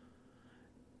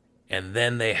 And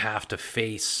then they have to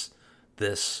face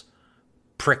this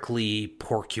prickly,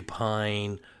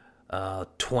 porcupine,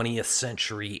 20th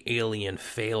century alien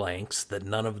phalanx that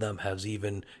none of them has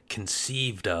even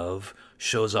conceived of,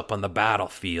 shows up on the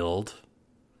battlefield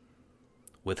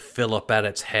with Philip at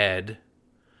its head.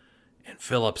 And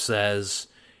Philip says,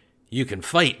 "You can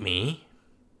fight me,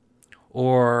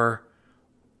 or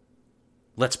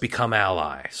let's become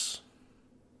allies.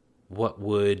 What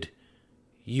would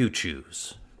you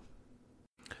choose?"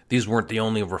 These weren't the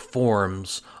only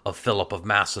reforms of Philip of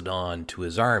Macedon to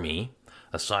his army.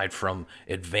 Aside from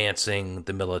advancing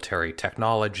the military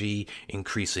technology,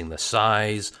 increasing the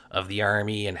size of the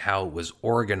army and how it was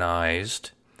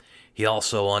organized, he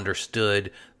also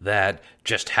understood that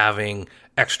just having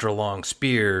extra long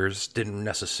spears didn't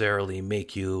necessarily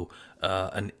make you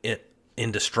an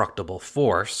indestructible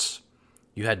force.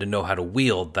 You had to know how to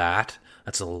wield that.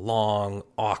 That's a long,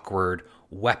 awkward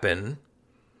weapon.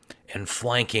 And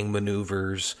flanking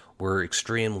maneuvers were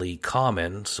extremely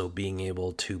common, so being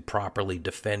able to properly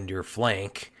defend your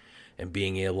flank and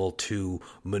being able to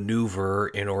maneuver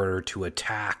in order to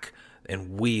attack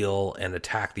and wheel and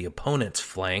attack the opponent's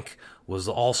flank was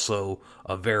also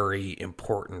a very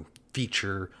important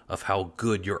feature of how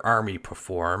good your army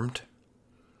performed.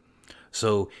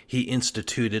 So he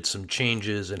instituted some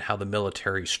changes in how the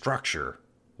military structure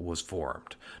was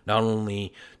formed. Not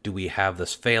only do we have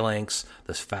this phalanx,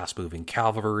 this fast-moving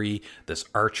cavalry, this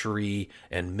archery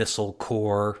and missile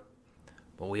corps,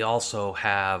 but we also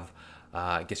have,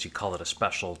 I guess you call it a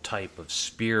special type of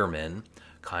spearmen,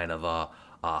 kind of a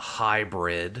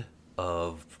hybrid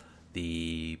of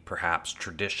the perhaps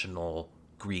traditional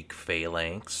Greek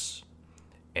phalanx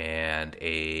and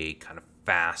a kind of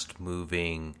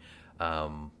fast-moving,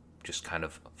 just kind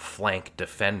of flank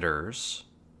defenders.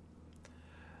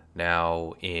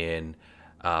 Now, in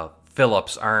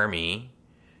Philip's army,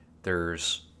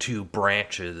 there's two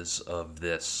branches of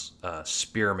this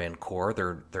spearman corps.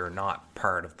 They're not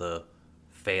part of the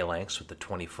phalanx with the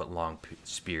 20-foot-long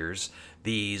spears.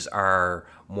 These are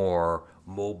more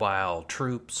mobile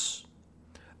troops.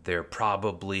 They're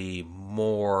probably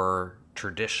more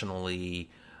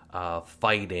traditionally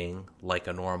fighting like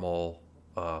a normal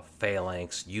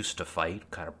phalanx used to fight,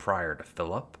 kind of prior to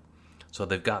Philip. So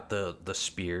they've got the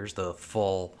spears, the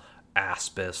full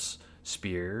aspis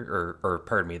spear, or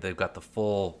pardon me, they've got the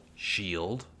full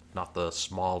shield, not the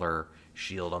smaller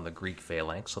shield on the Greek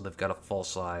phalanx. So they've got a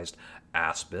full-sized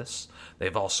aspis.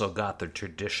 They've also got the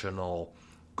traditional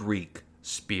Greek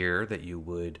spear that you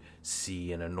would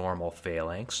see in a normal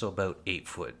phalanx. So about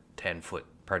 8-foot, 10-foot,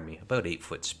 about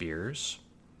 8-foot spears.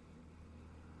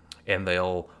 And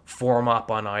they'll form up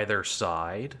on either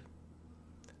side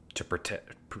to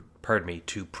protect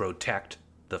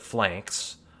the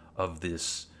flanks of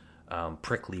this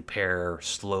prickly pear,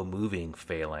 slow-moving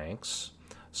phalanx.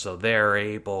 So they're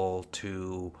able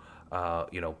to,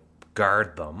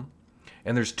 guard them.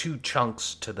 And there's two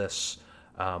chunks to this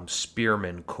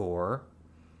spearman corps.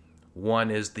 One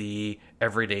is the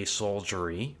everyday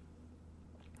soldiery,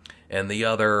 And the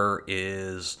other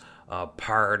is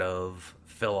part of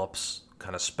Philip's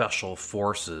kind of special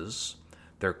forces.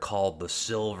 They're called the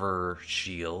Silver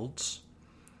Shields,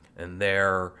 and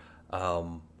they're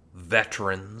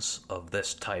veterans of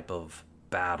this type of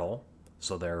battle.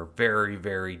 So they're very,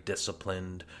 very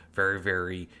disciplined, very,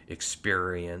 very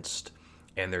experienced,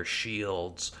 and their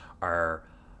shields are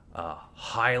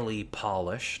highly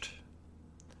polished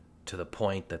to the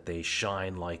point that they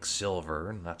shine like silver,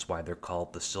 and that's why they're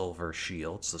called the Silver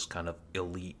Shields, this kind of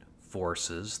elite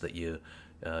forces that you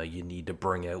need to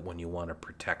bring out when you want to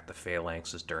protect the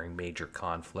phalanxes during major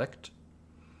conflict.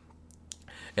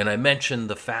 And I mentioned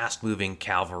the fast-moving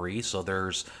cavalry, so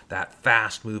there's that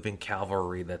fast-moving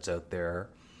cavalry that's out there,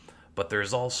 but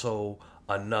there's also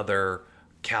another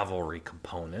cavalry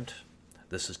component.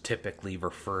 This is typically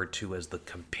referred to as the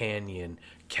companion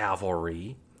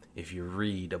cavalry, if you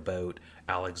read about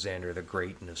Alexander the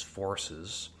Great and his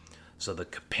forces. So the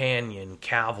companion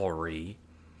cavalry,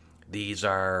 these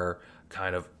are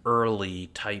kind of early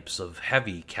types of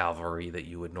heavy cavalry that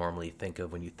you would normally think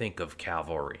of when you think of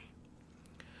cavalry.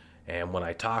 And when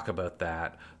I talk about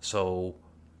that, so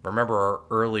remember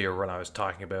earlier when I was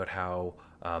talking about how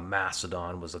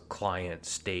Macedon was a client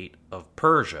state of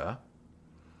Persia,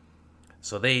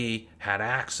 so they had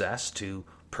access to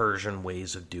Persian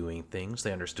ways of doing things.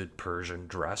 They understood Persian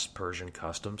dress, Persian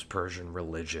customs, Persian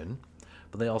religion,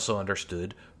 but they also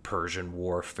understood Persian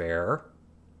warfare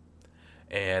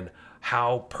and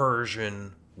how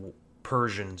Persians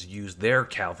used their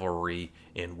cavalry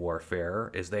in warfare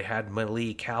is they had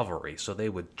melee cavalry. So they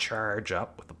would charge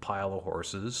up with a pile of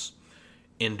horses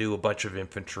into a bunch of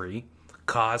infantry,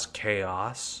 cause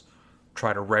chaos,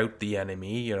 try to rout the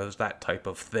enemy, there's that type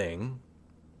of thing.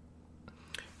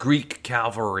 Greek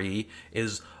cavalry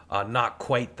is not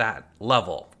quite that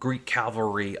level. Greek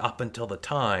cavalry, up until the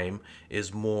time,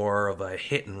 is more of a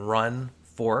hit-and-run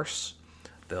force.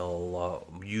 They'll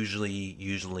usually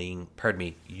using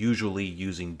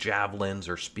javelins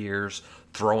or spears,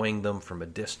 throwing them from a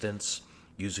distance,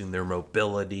 using their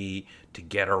mobility to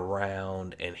get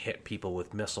around and hit people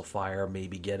with missile fire,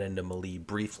 maybe get into melee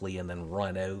briefly and then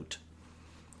run out.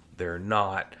 They're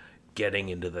not getting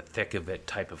into the thick of it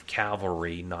type of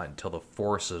cavalry, not until the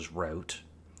forces rout.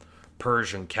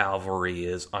 Persian cavalry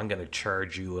is, I'm going to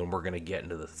charge you and we're going to get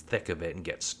into the thick of it and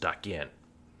get stuck in.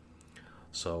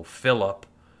 So Philip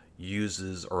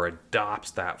uses or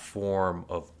adopts that form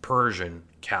of Persian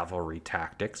cavalry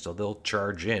tactics. So they'll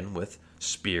charge in with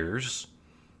spears.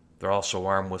 They're also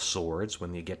armed with swords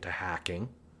when you get to hacking.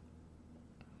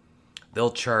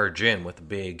 They'll charge in with a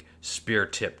big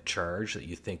spear-tip charge that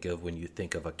you think of when you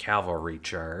think of a cavalry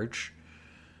charge.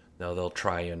 Now they'll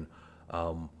try and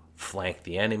flank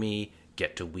the enemy,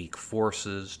 get to weak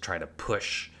forces, try to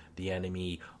push the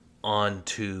enemy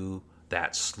onto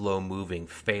that slow-moving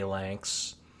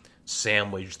phalanx,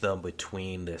 sandwich them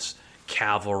between this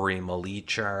cavalry melee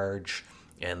charge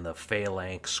and the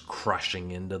phalanx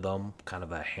crushing into them, kind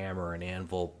of a hammer and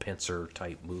anvil pincer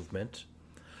type movement.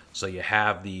 So you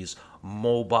have these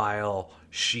mobile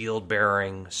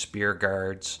shield-bearing spear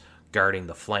guards guarding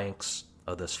the flanks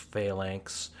of this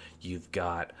phalanx. You've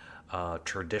got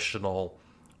traditional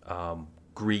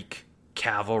Greek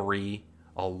cavalry,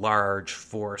 a large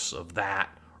force of that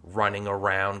running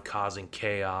around causing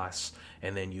chaos.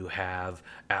 And then you have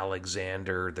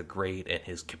Alexander the Great and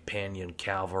his companion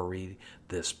cavalry,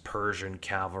 this Persian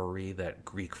cavalry that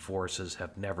Greek forces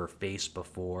have never faced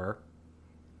before.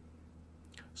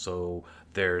 So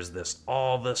there's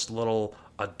all this little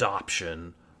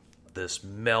adoption, this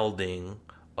melding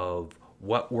of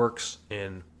what works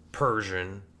in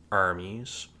Persian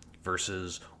armies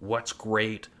versus what's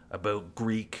great about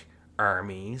Greek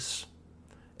armies,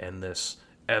 and this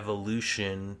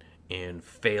evolution in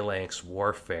phalanx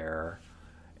warfare,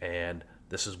 and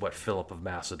this is what Philip of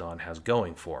Macedon has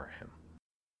going for him.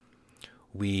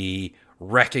 We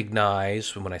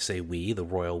recognize, when I say we, the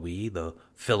royal we, the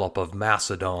Philip of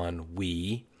Macedon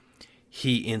we,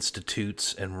 he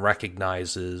institutes and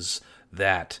recognizes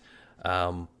that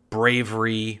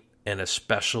bravery and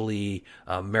especially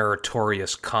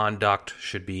meritorious conduct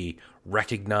should be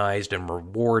recognized and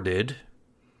rewarded.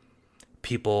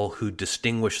 People who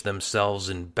distinguish themselves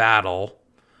in battle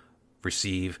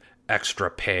receive extra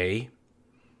pay.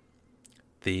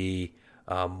 The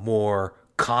more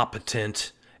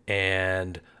competent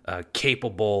and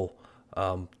capable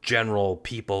general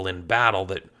people in battle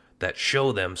that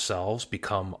show themselves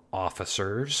become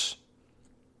officers.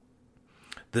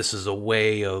 This is a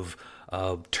way of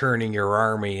turning your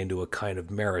army into a kind of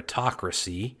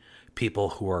meritocracy. People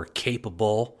who are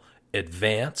capable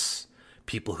advance.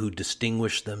 People who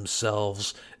distinguish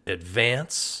themselves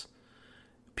advance.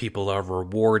 People are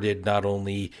rewarded not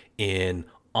only in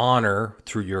honor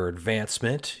through your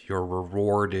advancement, you're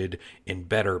rewarded in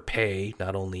better pay,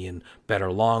 not only in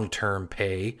better long-term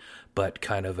pay, but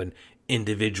kind of an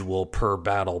individual per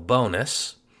battle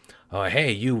bonus.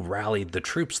 Hey, you rallied the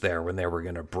troops there when they were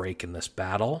going to break in this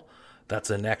battle.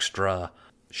 That's an extra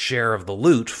share of the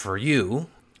loot for you.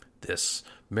 This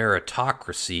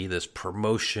meritocracy, this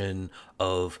promotion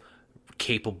of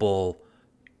capable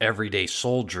everyday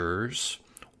soldiers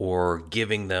or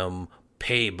giving them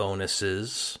pay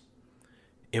bonuses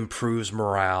improves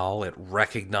morale. It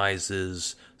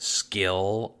recognizes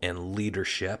skill and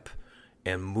leadership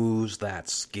and moves that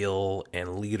skill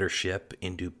and leadership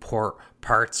into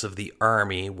parts of the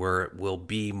army where it will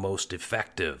be most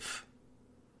effective.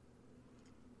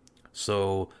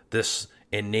 So this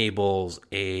enables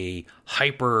a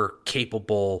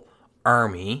hyper-capable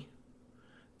army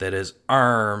that is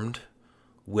armed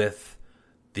with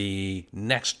the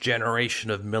next generation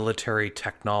of military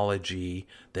technology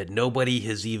that nobody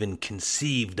has even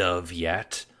conceived of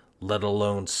yet, let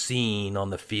alone seen on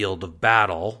the field of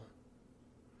battle.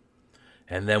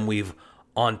 And then we've,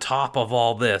 on top of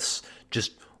all this,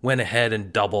 just went ahead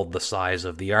and doubled the size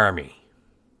of the army.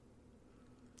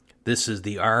 This is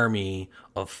the army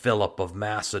of Philip of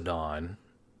Macedon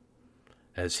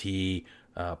as he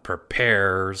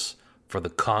prepares for the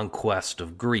conquest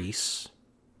of Greece,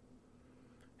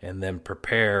 and then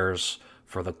prepares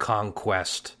for the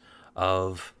conquest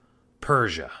of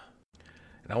Persia.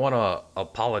 And I want to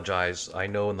apologize. I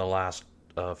know in the last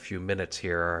few minutes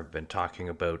here I've been talking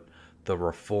about the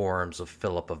reforms of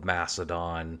Philip of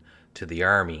Macedon to the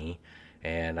army,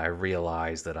 and I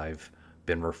realize that I've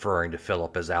been referring to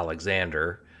Philip as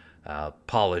Alexander.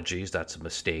 Apologies, that's a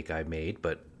mistake I made,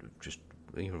 but just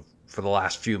for the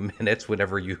last few minutes,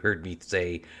 whenever you heard me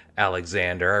say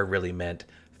Alexander, I really meant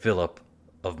Philip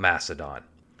of Macedon.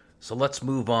 So let's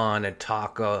move on and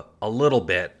talk a little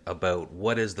bit about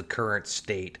what is the current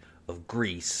state of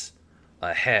Greece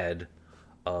ahead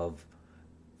of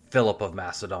Philip of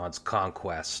Macedon's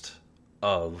conquest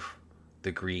of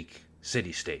the Greek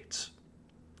city-states.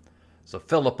 So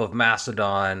Philip of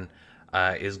Macedon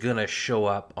is going to show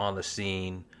up on the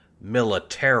scene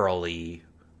militarily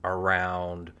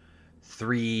around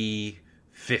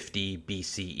 350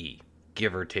 BCE,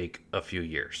 give or take a few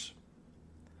years.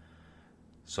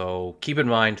 So keep in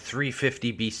mind,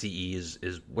 350 BCE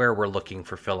is where we're looking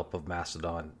for Philip of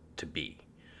Macedon to be.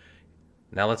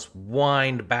 Now let's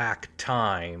wind back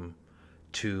time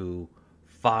to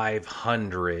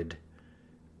 500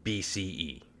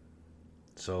 BCE.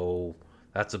 So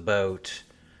that's about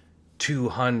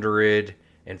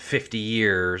 250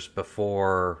 years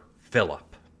before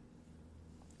Philip.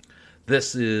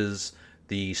 This is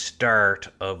the start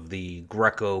of the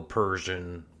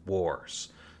Greco-Persian Wars.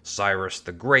 Cyrus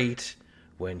the Great,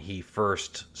 when he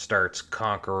first starts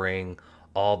conquering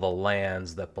all the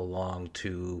lands that belong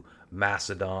to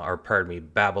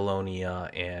Babylonia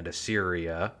and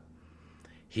Assyria,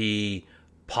 he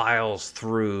piles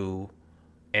through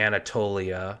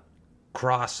Anatolia,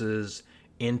 crosses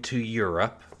into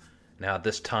Europe. Now at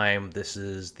this time, this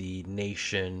is the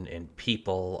nation and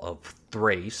people of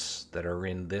Thrace that are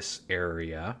in this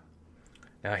area.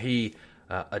 Now he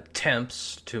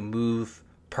attempts to move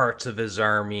parts of his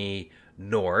army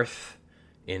north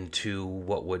into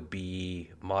what would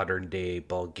be modern-day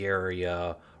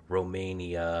Bulgaria,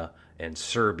 Romania, and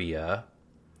Serbia.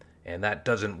 And that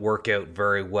doesn't work out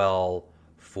very well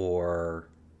for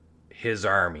his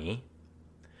army.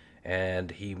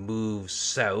 And he moves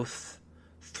south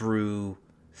through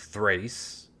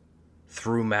Thrace,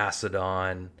 through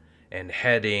Macedon, and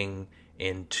heading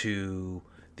into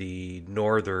the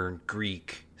northern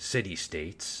Greek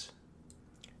city-states.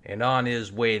 And on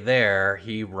his way there,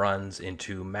 he runs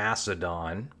into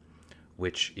Macedon,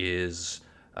 which is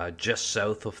just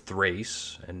south of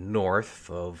Thrace and north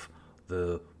of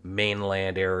the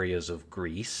mainland areas of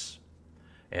Greece.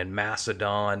 And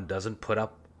Macedon doesn't put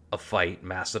up a fight.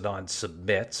 Macedon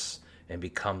submits and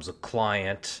becomes a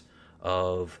client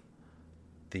of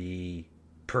the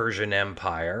Persian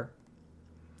Empire.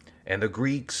 And the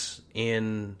Greeks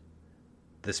in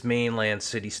this mainland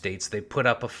city-states, they put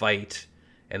up a fight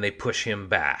and they push him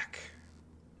back.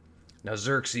 Now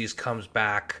Xerxes comes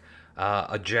back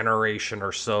a generation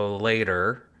or so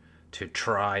later to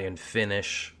try and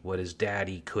finish what his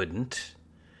daddy couldn't.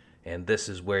 And this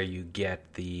is where you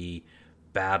get the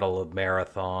Battle of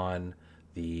Marathon,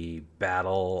 the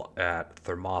battle at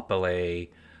Thermopylae,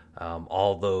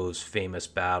 all those famous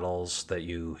battles that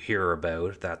you hear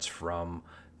about. That's from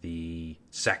the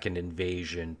second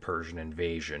invasion, Persian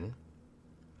invasion.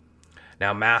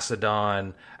 Now,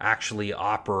 Macedon actually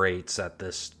operates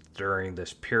during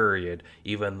this period,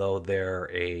 even though they're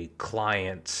a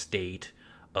client state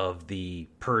of the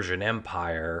Persian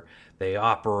Empire. They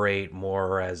operate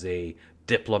more as a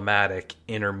diplomatic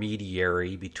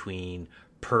intermediary between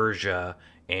Persia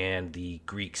and the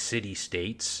Greek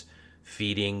city-states,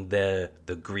 feeding the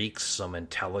Greeks some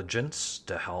intelligence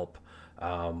to help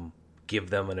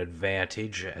give them an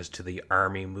advantage as to the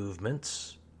army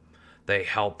movements. They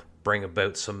help bring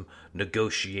about some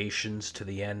negotiations to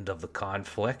the end of the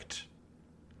conflict.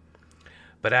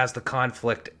 But as the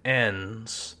conflict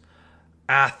ends,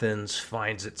 Athens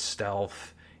finds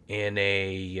itself in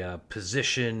a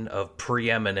position of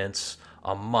preeminence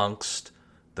amongst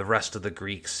the rest of the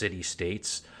Greek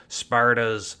city-states.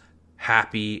 Sparta's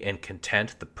happy and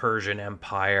content. The Persian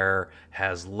Empire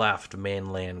has left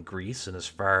mainland Greece, and as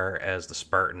far as the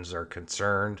Spartans are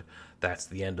concerned, that's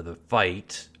the end of the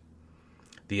fight.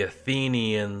 The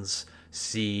Athenians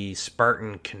see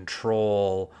Spartan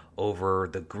control over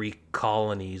the Greek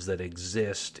colonies that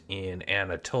exist in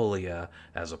Anatolia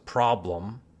as a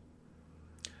problem.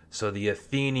 So the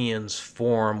Athenians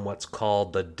form what's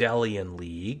called the Delian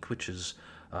League, which is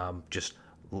just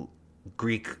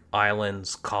Greek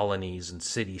islands, colonies, and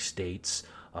city-states,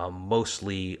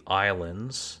 mostly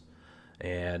islands.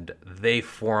 And they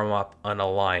form up an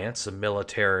alliance, a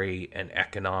military and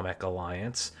economic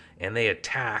alliance, and they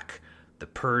attack the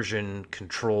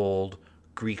Persian-controlled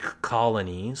Greek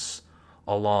colonies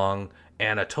along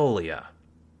Anatolia.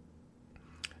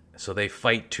 So they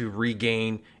fight to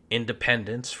regain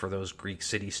independence for those Greek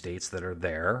city-states that are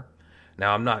there.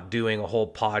 Now, I'm not doing a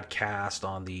whole podcast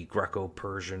on the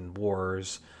Greco-Persian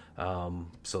Wars,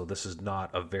 so this is not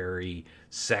a very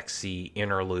sexy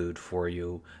interlude for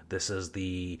you. This is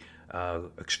the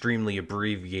extremely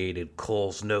abbreviated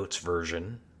Cole's Notes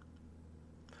version.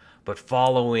 But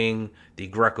following the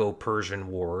Greco-Persian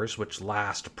Wars, which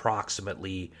last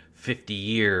approximately 50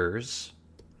 years,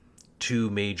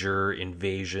 2 major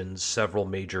invasions, several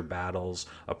major battles,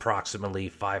 approximately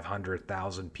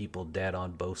 500,000 people dead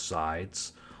on both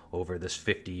sides over this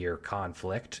 50-year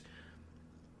conflict.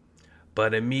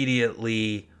 But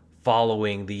immediately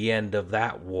following the end of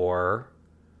that war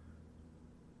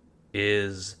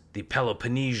is the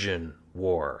Peloponnesian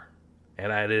War.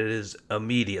 And it is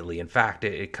immediately. In fact,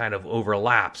 it kind of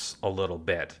overlaps a little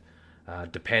bit,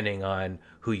 depending on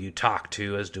who you talk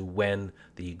to as to when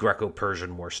the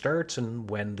Greco-Persian War starts and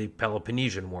when the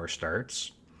Peloponnesian War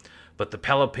starts. But the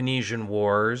Peloponnesian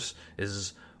Wars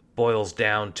boils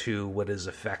down to what is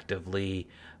effectively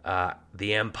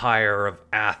the Empire of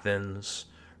Athens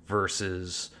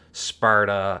versus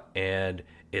Sparta and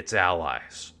its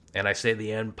allies. And I say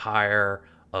the Empire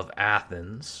of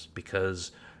Athens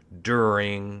because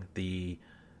during the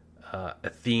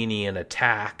Athenian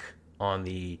attack on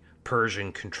the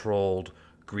Persian-controlled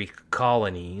Greek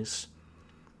colonies,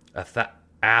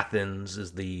 Athens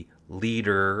is the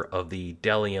leader of the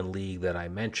Delian League that I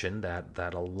mentioned,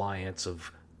 that alliance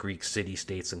of Greek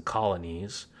city-states and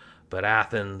colonies. But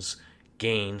Athens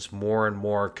gains more and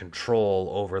more control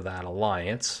over that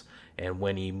alliance, and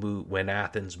when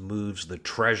Athens moves the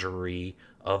treasury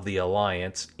of the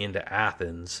alliance into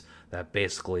Athens, that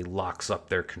basically locks up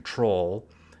their control,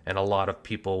 and a lot of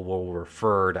people will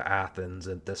refer to Athens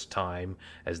at this time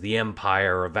as the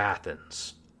Empire of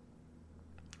Athens.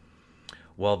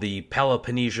 Well, the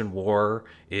Peloponnesian War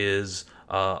is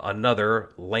another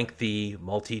lengthy,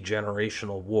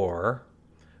 multi-generational war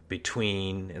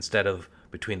between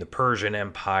the Persian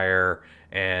Empire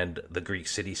and the Greek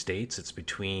city-states. It's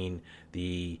between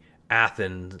the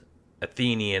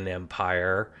Athenian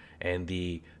Empire and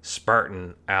the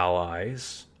Spartan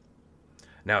allies.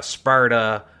 Now,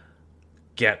 Sparta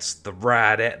gets the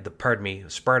bad end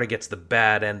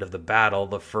of the battle,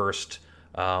 the first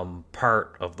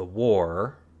part of the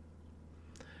war.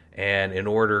 And in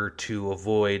order to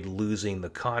avoid losing the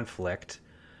conflict,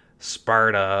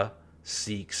 Sparta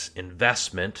seeks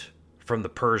investment from the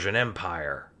Persian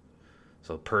Empire.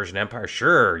 So the Persian Empire,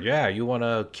 sure, yeah, you want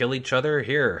to kill each other?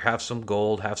 Here, have some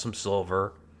gold, have some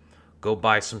silver. Go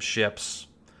buy some ships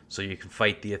so you can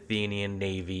fight the Athenian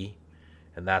navy.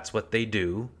 And that's what they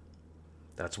do.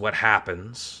 That's what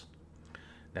happens.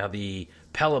 Now, the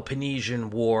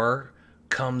Peloponnesian War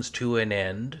comes to an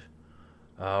end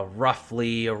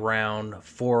roughly around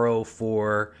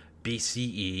 404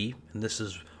 BCE. And this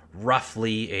is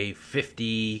roughly a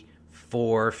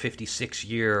 56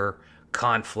 year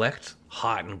conflict,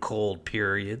 hot and cold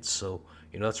periods. So,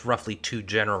 that's roughly 2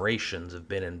 generations have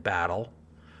been in battle.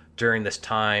 During this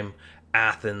time,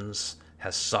 Athens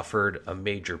has suffered a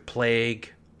major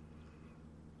plague.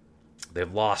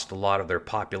 They've lost a lot of their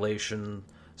population.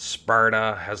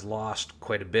 Sparta has lost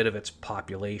quite a bit of its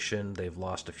population. They've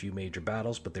lost a few major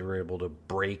battles, but they were able to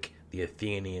break the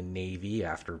Athenian navy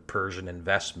after Persian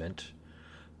investment.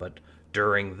 But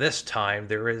during this time,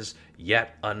 there is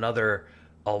yet another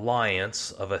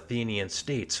alliance of Athenian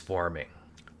states forming.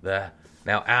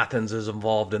 Now, Athens is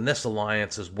involved in this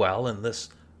alliance as well, in this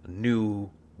new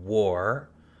war,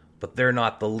 but they're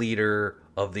not the leader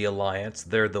of the alliance.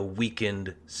 They're the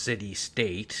weakened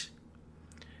city-state.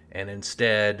 And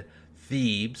instead,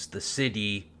 Thebes, the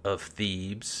city of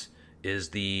Thebes, is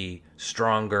the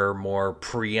stronger, more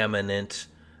preeminent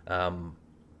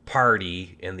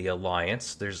party in the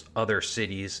alliance. There's other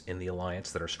cities in the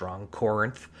alliance that are strong,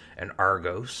 Corinth and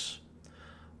Argos.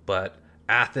 But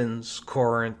Athens,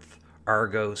 Corinth,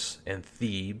 Argos, and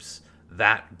Thebes,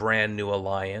 that brand new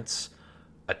alliance,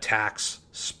 attacks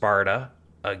Sparta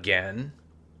again.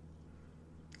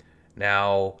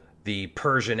 Now, the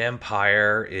Persian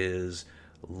Empire is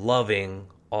loving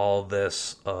all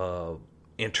this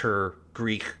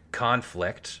inter-Greek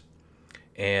conflict,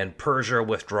 and Persia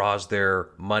withdraws their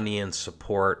money and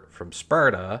support from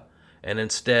Sparta and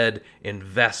instead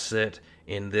invests it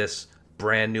in this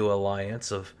brand new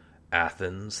alliance of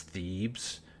Athens,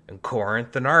 Thebes, and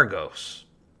Corinth and Argos.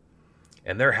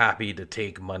 And they're happy to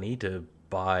take money to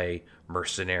buy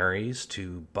mercenaries,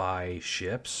 to buy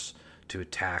ships, to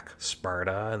attack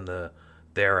Sparta and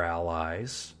their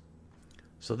allies.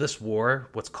 So this war,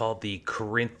 what's called the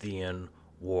Corinthian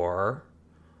War,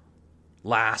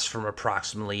 lasts from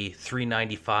approximately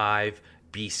 395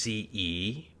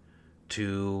 BCE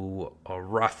to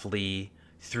roughly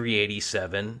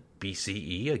 387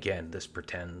 BCE. Again, this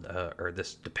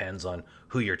depends on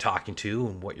who you're talking to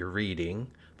and what you're reading,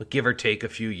 but give or take a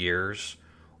few years,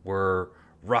 we're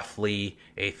roughly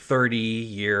a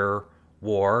 30-year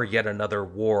war, yet another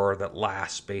war that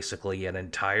lasts basically an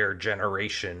entire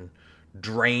generation,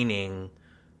 draining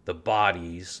the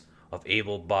bodies of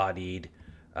able-bodied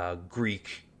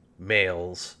Greek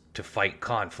males to fight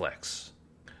conflicts.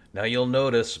 Now you'll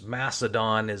notice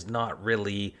Macedon is not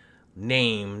really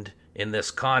named in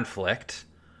this conflict,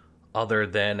 other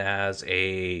than as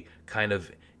a kind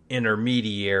of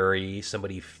intermediary,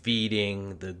 somebody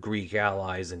feeding the Greek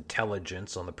allies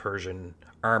intelligence on the Persian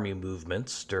army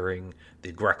movements during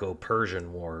the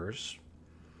Greco-Persian Wars.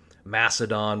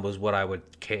 Macedon was what I would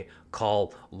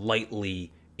call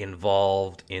lightly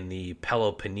involved in the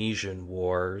Peloponnesian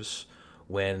Wars,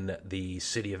 when the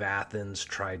city of Athens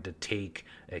tried to take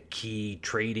a key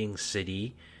trading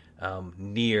city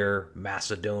near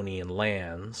Macedonian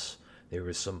lands. There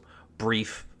was some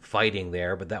brief fighting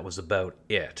there, but that was about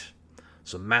it.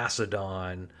 So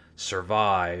Macedon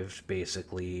survived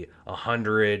basically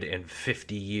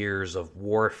 150 years of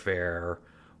warfare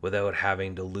without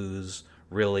having to lose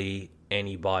really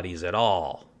any bodies at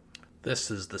all.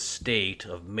 This is the state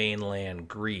of mainland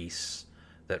Greece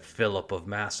that Philip of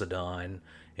Macedon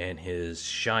and his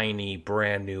shiny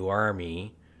brand new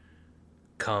army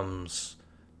comes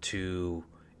to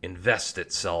invest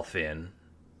itself in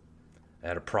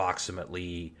at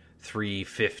approximately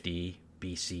 350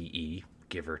 BCE,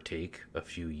 give or take a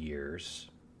few years.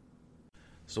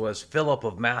 So as Philip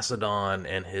of Macedon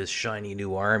and his shiny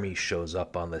new army shows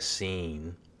up on the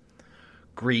scene,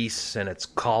 Greece and its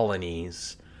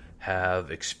colonies have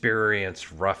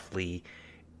experienced roughly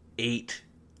 8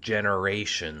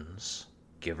 generations,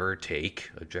 give or take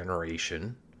a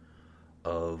generation,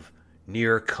 of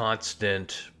near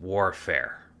constant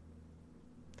warfare.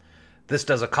 This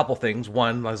does a couple things.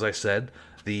 One, as I said,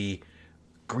 the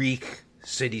Greek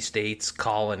city-states,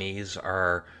 colonies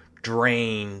are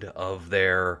drained of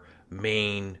their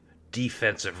main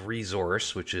defensive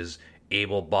resource, which is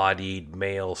able-bodied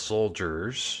male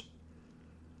soldiers,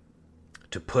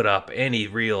 to put up any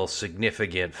real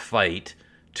significant fight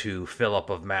to Philip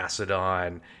of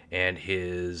Macedon and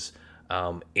his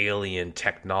alien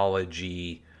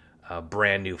technology,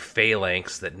 brand new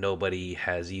phalanx that nobody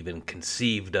has even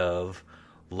conceived of,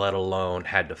 let alone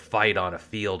had to fight on a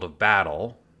field of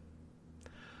battle.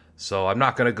 So I'm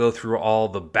not going to go through all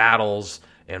the battles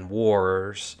and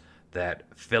wars that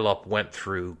Philip went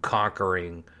through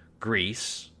conquering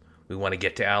Greece. We want to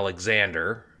get to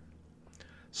Alexander.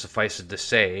 Suffice it to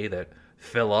say that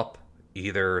Philip,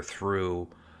 either through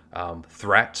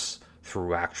threats,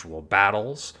 through actual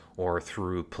battles, or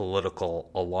through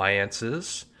political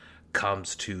alliances,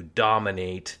 comes to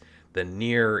dominate the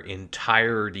near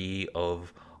entirety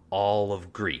of all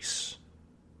of Greece.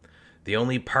 The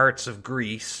only parts of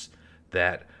Greece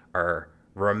that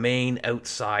remain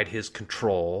outside his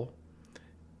control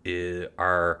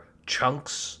are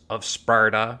chunks of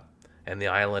Sparta and the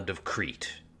island of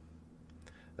Crete.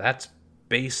 That's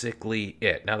basically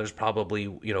it. Now, there's probably,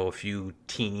 a few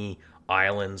teeny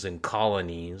islands and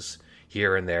colonies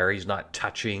here and there. He's not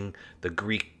touching the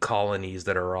Greek colonies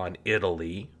that are on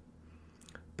Italy.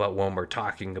 But when we're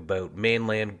talking about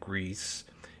mainland Greece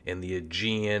and the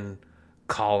Aegean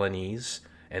colonies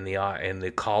and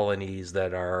the colonies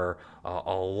that are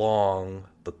along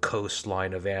the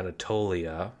coastline of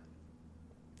Anatolia,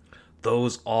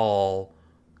 those all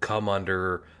come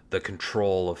under the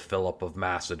control of Philip of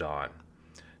Macedon.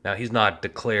 Now, he's not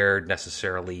declared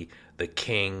necessarily the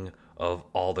king of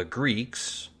all the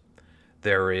Greeks.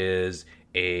 There is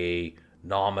a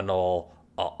nominal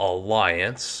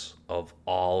alliance of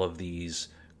all of these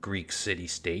Greek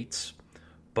city-states,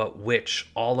 but which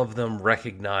all of them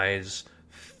recognize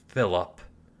Philip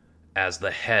as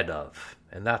the head of.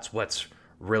 And that's what's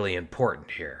really important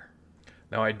here.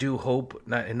 Now, I do hope,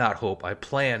 I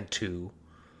plan to,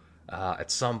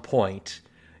 at some point,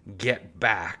 get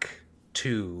back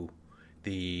to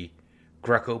the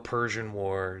Greco-Persian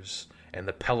Wars and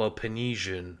the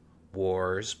Peloponnesian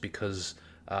Wars because,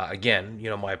 again,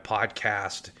 my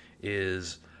podcast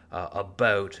is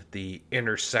about the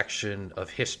intersection of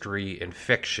history and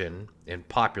fiction in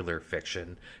popular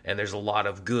fiction, and there's a lot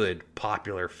of good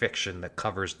popular fiction that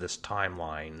covers this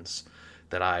timelines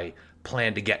that I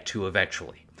plan to get to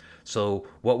eventually. So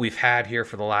what we've had here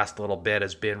for the last little bit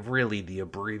has been really the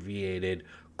abbreviated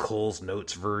Cole's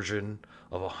Notes version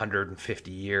of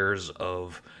 150 years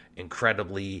of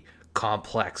incredibly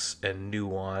complex and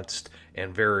nuanced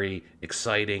and very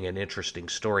exciting and interesting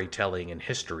storytelling and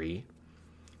history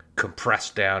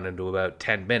compressed down into about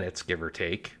 10 minutes, give or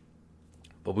take.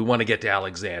 But we want to get to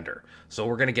Alexander. So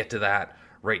we're going to get to that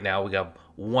right now. We got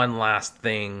one last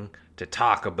thing to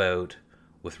talk about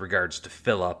with regards to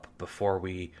Philip before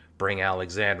we bring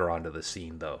Alexander onto the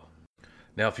scene, though.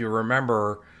 Now, if you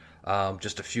remember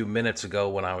just a few minutes ago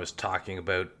when I was talking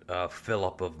about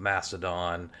Philip of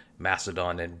Macedon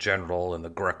in general, and the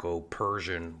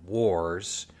Greco-Persian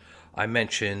Wars, I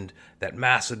mentioned that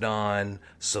Macedon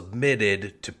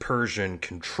submitted to Persian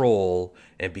control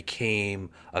and became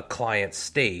a client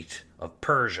state of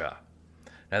Persia.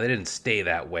 Now, they didn't stay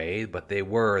that way, but they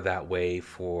were that way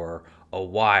for a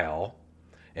while,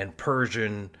 and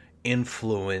Persian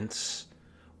influence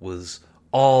was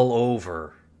all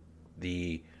over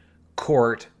the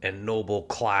court and noble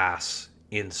class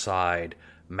inside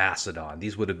Macedon.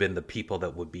 These would have been the people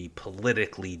that would be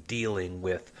politically dealing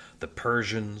with the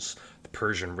Persians, the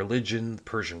Persian religion, the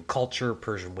Persian culture,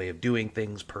 Persian way of doing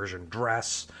things, Persian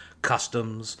dress,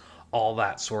 customs, all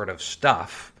that sort of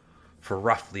stuff for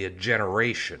roughly a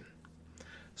generation.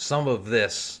 Some of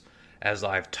this, as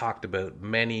I've talked about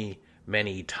many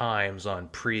times on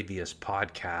previous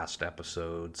podcast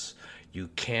episodes, you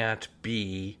can't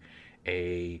be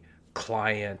a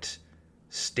client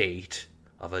state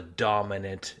of a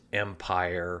dominant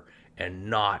empire and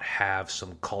not have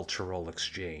some cultural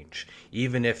exchange.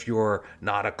 Even if you're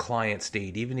not a client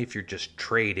state, even if you're just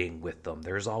trading with them,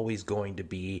 there's always going to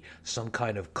be some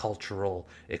kind of cultural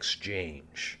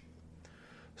exchange.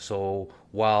 So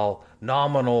while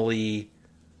nominally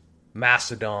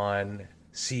Macedon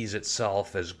sees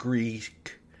itself as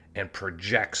Greek and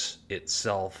projects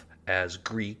itself as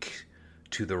Greek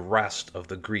to the rest of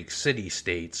the Greek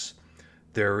city-states,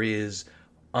 there is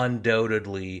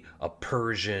undoubtedly a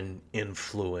Persian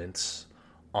influence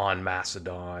on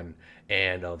Macedon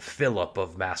and of Philip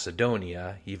of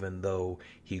Macedonia, even though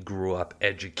he grew up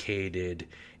educated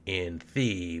in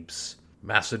Thebes.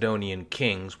 Macedonian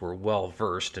kings were well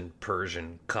versed in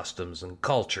Persian customs and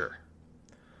culture.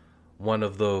 One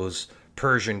of those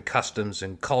Persian customs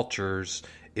and cultures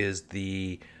is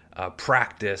the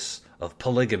practice of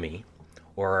polygamy,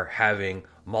 or having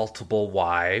multiple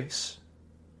wives.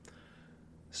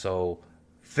 So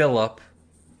Philip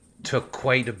took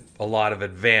quite a lot of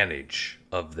advantage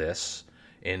of this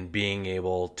in being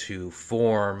able to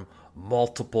form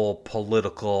multiple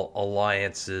political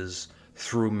alliances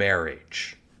through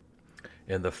marriage.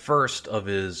 And the first of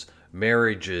his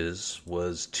marriages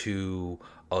was to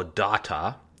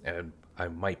Odata, and I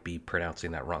might be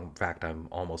pronouncing that wrong. In fact, I'm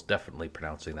almost definitely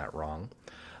pronouncing that wrong.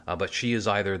 But she is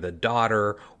either the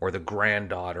daughter or the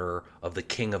granddaughter of the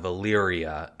king of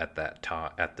Illyria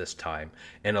at this time.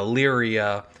 And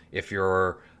Illyria, if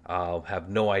you're have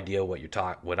no idea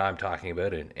what I'm talking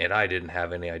about, and I didn't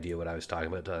have any idea what I was talking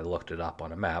about until I looked it up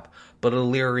on a map. But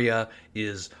Illyria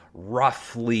is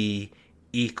roughly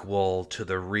equal to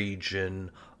the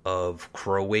region of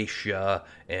Croatia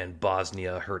and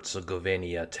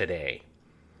Bosnia-Herzegovina today.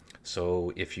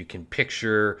 So if you can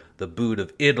picture the boot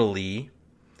of Italy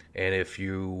And if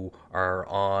you are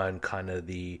on kind of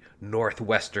the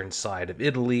northwestern side of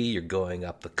Italy, you're going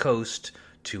up the coast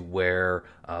to where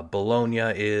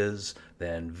Bologna is,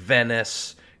 then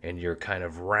Venice, and you're kind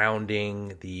of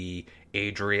rounding the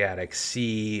Adriatic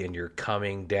Sea, and you're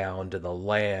coming down to the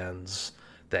lands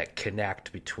that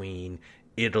connect between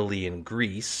Italy and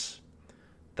Greece.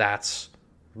 That's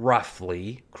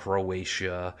roughly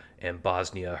Croatia and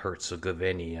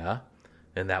Bosnia-Herzegovina,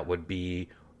 and that would be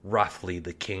roughly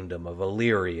the kingdom of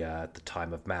Illyria at the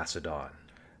time of Macedon.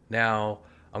 Now,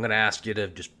 I'm going to ask you to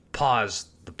just pause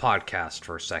the podcast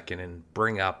for a second and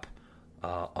bring up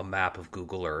a map of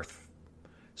Google Earth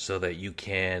so that you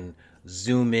can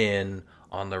zoom in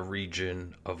on the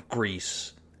region of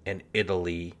Greece and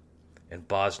Italy and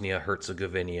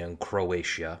Bosnia-Herzegovina and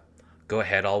Croatia. Go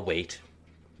ahead, I'll wait.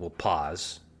 We'll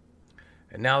pause.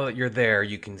 And now that you're there,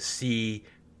 you can see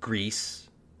Greece.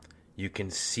 You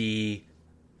can see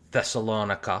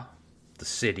Thessalonica, the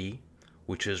city,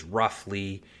 which is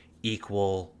roughly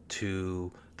equal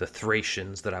to the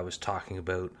Thracians that I was talking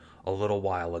about a little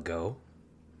while ago.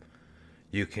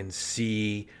 You can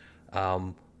see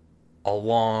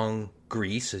along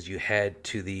Greece, as you head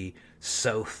to the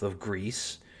south of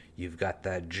Greece, you've got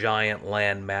that giant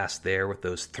landmass there with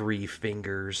those three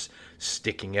fingers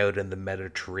sticking out in the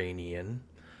Mediterranean.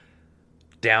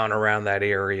 Down around that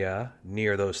area,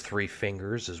 near those three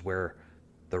fingers, is where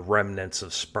the remnants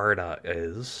of Sparta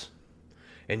is.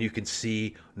 And you can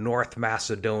see North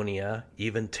Macedonia,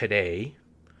 even today.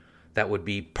 That would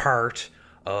be part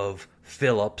of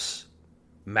Philip's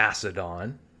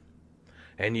Macedon.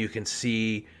 And you can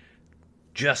see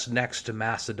just next to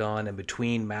Macedon and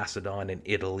between Macedon and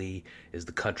Italy is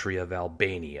the country of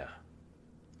Albania.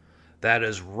 That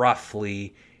is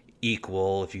roughly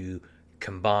equal, if you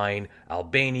combine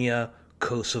Albania,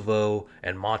 Kosovo,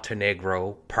 and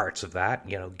Montenegro, parts of that,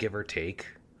 give or take,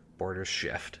 borders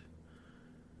shift.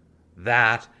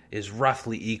 That is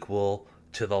roughly equal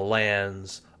to the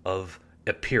lands of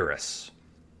Epirus.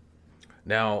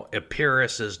 Now,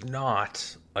 Epirus is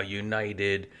not a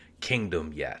united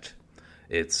kingdom yet.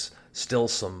 It's still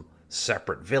some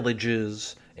separate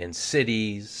villages and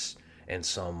cities and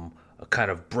some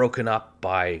kind of broken up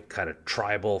by kind of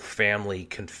tribal family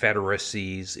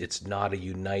confederacies. It's not a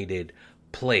united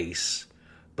place,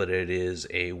 but it is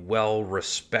a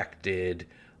well-respected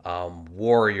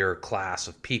warrior class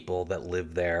of people that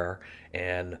live there,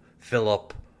 and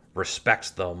Philip respects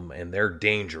them, and they're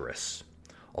dangerous,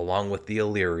 along with the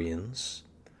Illyrians.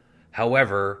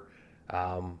 However,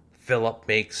 Philip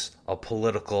makes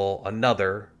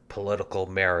another political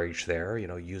marriage there,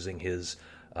 using his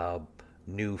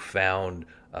newfound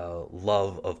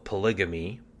love of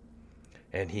polygamy,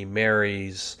 and he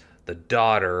marries the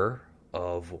daughter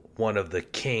of one of the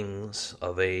kings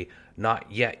of a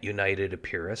not yet united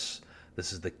Epirus.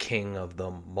 This is the king of the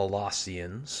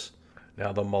Molossians.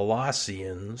 Now, the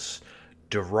Molossians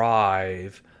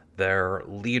derive their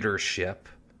leadership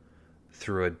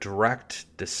through a direct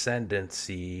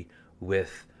descendancy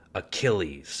with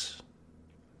Achilles.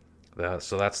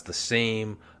 So that's the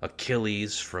same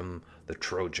Achilles from the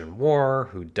Trojan War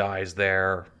who dies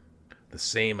there. The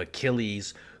same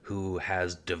Achilles who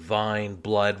has divine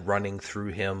blood running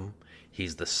through him.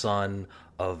 He's the son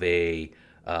of a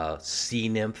sea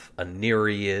nymph, a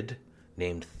Nereid,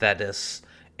 named Thetis,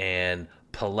 and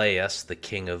Peleus, the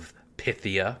king of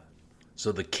Pythia.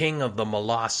 So the king of the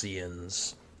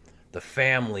Molossians, the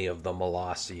family of the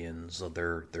Molossians,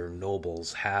 their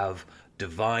nobles, have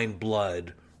divine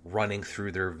blood running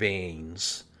through their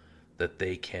veins that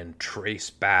they can trace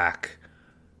back,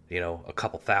 a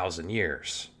couple thousand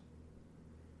years.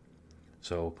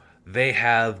 So they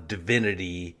have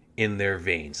divinity in their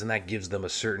veins, and that gives them a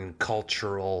certain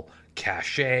cultural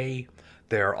cachet.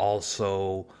 They're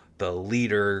also the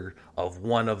leader of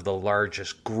one of the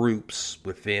largest groups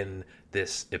within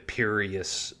this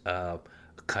Epirus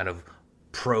kind of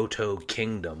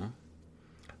proto-kingdom.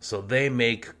 So they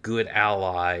make good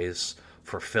allies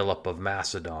for Philip of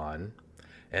Macedon.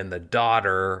 And the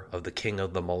daughter of the king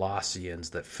of the Molossians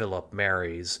that Philip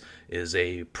marries is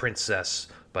a princess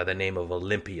by the name of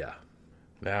Olympia.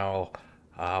 Now,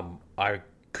 I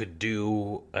could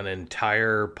do an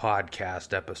entire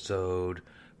podcast episode,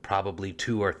 probably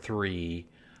 2 or 3,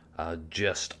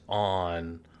 just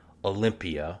on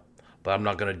Olympia, but I'm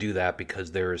not going to do that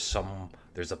because there's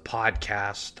a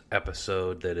podcast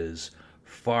episode that is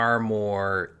far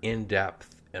more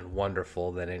in-depth and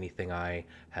wonderful than anything I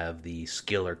have the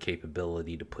skill or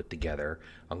capability to put together.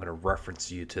 I'm going to reference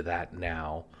you to that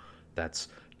now. That's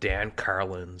Dan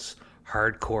Carlin's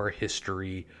Hardcore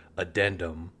History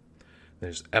Addendum.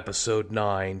 There's episode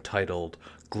 9 titled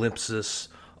Glimpses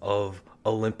of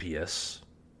Olympias,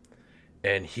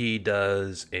 and he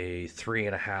does a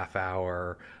 3.5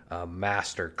 hour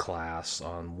master class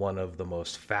on one of the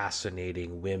most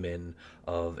fascinating women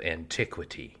of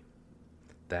antiquity.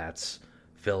 That's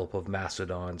Philip of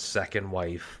Macedon's second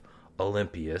wife,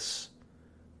 Olympias,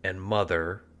 and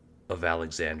mother of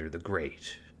Alexander the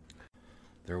Great.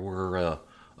 There were a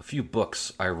few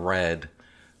books I read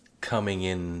coming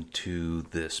into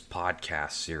this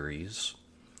podcast series.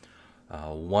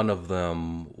 One of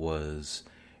them was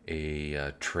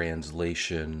a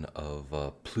translation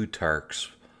of Plutarch's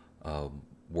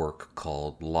work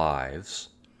called Lives.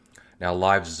 Now,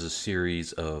 Lives is a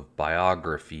series of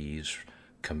biographies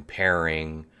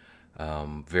comparing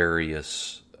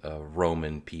various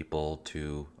Roman people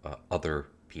to other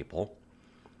people.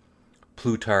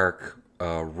 Plutarch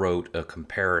wrote a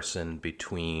comparison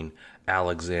between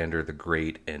Alexander the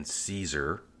Great and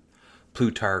Caesar.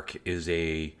 Plutarch is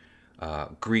a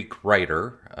Greek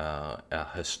writer, a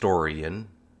historian,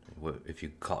 if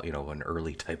you call, an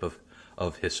early type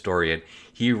of historian.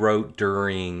 He wrote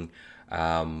during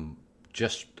I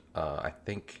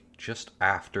think just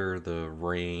after the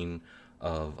reign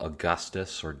of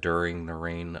Augustus, or during the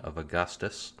reign of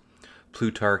Augustus.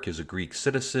 Plutarch is a Greek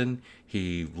citizen.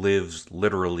 He lives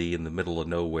literally in the middle of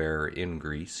nowhere in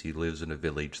Greece. He lives in a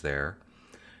village there.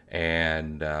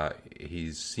 And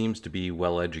he seems to be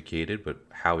well educated, but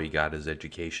how he got his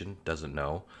education, doesn't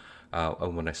know.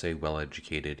 And when I say well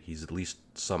educated, he's at least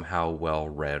somehow well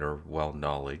read or well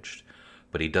knowledged.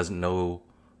 But he doesn't know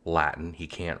Latin. He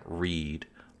can't read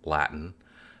Latin.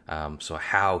 So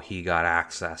how he got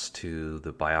access to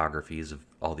the biographies of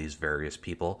all these various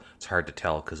people, it's hard to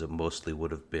tell, because it mostly would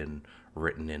have been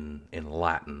written in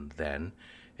Latin then.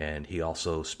 And he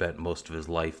also spent most of his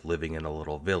life living in a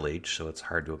little village, so it's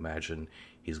hard to imagine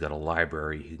he's got a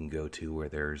library he can go to where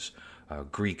there's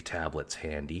Greek tablets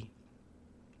handy.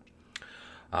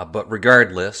 But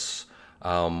regardless,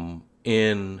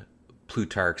 in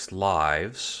Plutarch's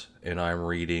Lives, and I'm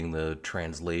reading the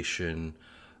translation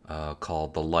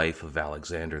called The Life of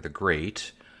Alexander the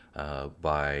Great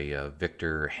by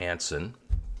Victor Hansen,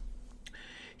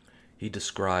 he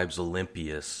describes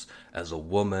Olympias as a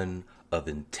woman of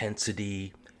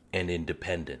intensity and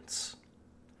independence.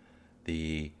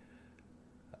 The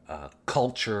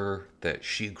culture that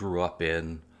she grew up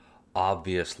in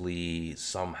obviously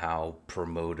somehow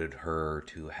promoted her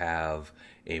to have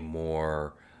a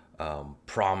more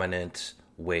prominent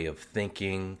way of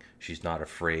thinking. She's not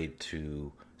afraid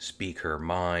to speak her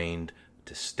mind,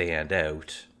 to stand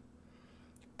out.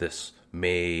 This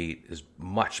is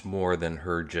much more than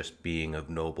her just being of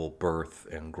noble birth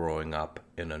and growing up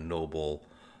in a noble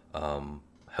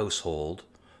household.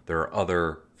 There are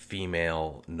other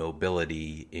female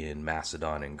nobility in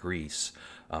Macedon and Greece,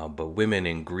 but women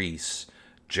in Greece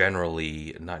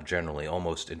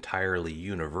almost entirely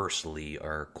universally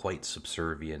are quite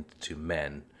subservient to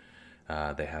men.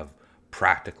 They have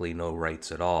practically no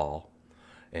rights at all,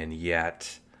 and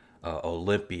yet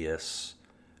Olympias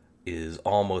is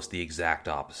almost the exact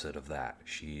opposite of that.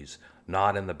 She's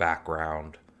not in the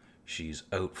background. She's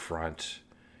out front.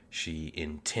 She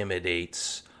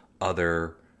intimidates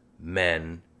other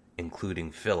men,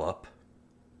 including Philip.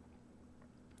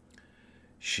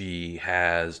 She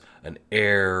has an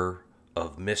air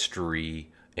of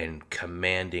mystery and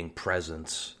commanding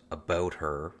presence about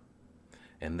her.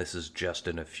 And this is just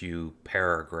in a few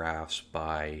paragraphs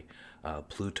by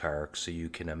Plutarch, so you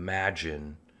can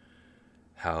imagine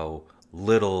how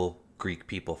little Greek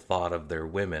people thought of their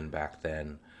women back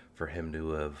then for him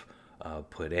to have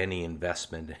put any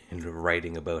investment into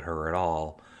writing about her at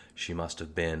all. She must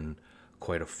have been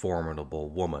quite a formidable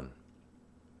woman.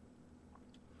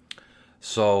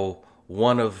 So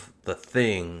one of the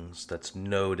things that's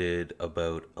noted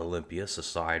about Olympias,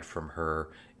 aside from her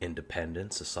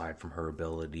independence, aside from her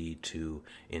ability to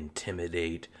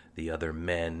intimidate the other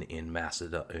men in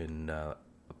Macedon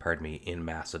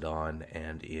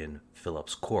and in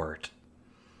Philip's court,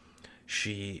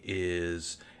 she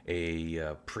is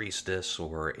a priestess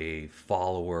or a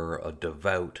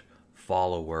devout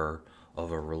follower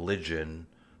of a religion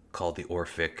called the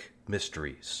Orphic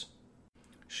Mysteries.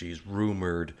 She's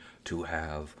rumored to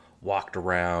have walked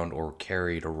around or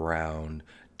carried around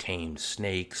tamed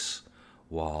snakes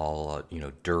while,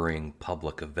 during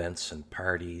public events and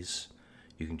parties.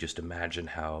 You can just imagine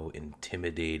how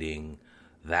intimidating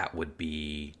that would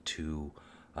be to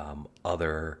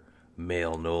other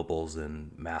male nobles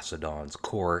in Macedon's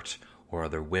court, or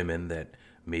other women that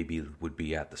maybe would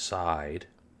be at the side.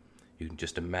 You can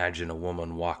just imagine a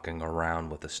woman walking around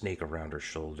with a snake around her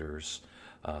shoulders,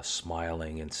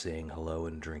 smiling and saying hello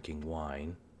and drinking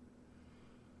wine.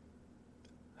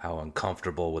 How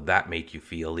uncomfortable would that make you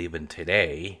feel even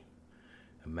today?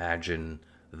 Imagine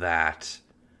that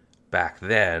back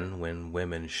then when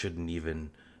women shouldn't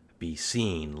even be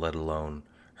seen, let alone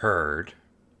heard.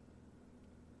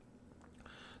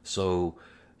 So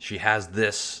she has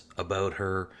this about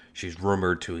her. She's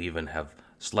rumored to even have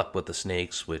slept with the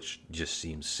snakes, which just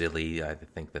seems silly. I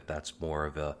think that that's more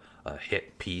of a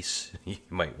hit piece, you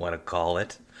might want to call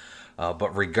it.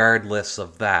 But regardless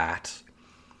of that,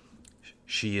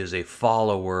 she is a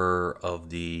follower of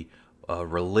the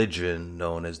religion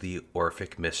known as the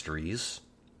Orphic Mysteries.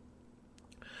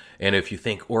 And if you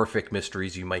think Orphic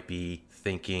Mysteries, you might be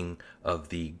thinking of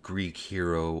the Greek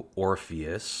hero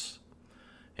Orpheus.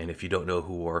 And if you don't know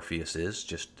who Orpheus is,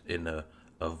 just in a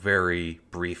very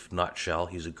brief nutshell,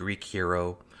 he's a Greek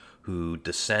hero who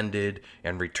descended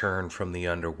and returned from the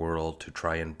underworld to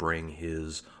try and bring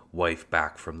his wife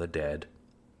back from the dead.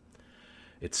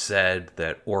 It's said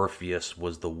that Orpheus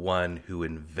was the one who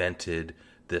invented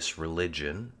this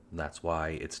religion. And that's why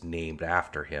it's named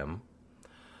after him.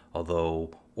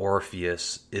 Although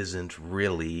Orpheus isn't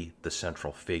really the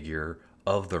central figure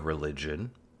of the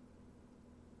religion.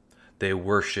 They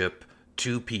worship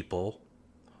two people,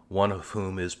 one of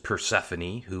whom is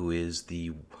Persephone, who is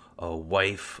the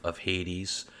wife of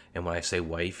Hades. And when I say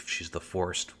wife, she's the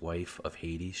forced wife of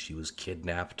Hades. She was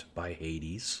kidnapped by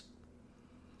Hades.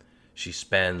 She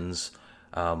spends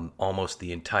almost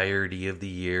the entirety of the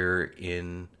year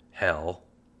in hell.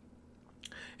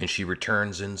 And she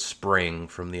returns in spring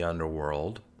from the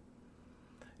underworld.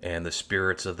 And the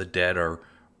spirits of the dead are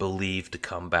believed to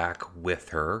come back with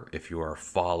her if you are a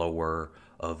follower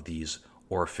of these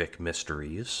Orphic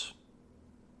mysteries.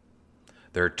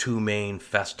 There are two main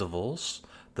festivals.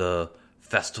 The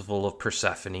Festival of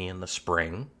Persephone in the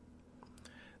spring.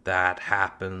 That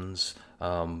happens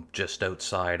just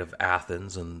outside of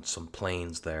Athens and some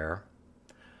plains there.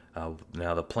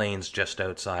 Now, the plains just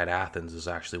outside Athens is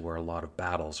actually where a lot of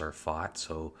battles are fought,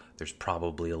 so there's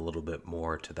probably a little bit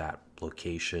more to that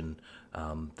location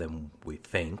than we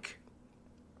think.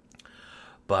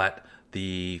 But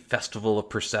the Festival of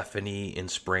Persephone in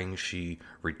spring, she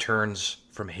returns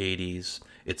from Hades.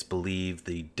 It's believed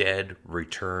the dead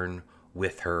return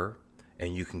with her,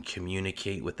 and you can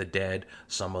communicate with the dead.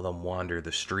 Some of them wander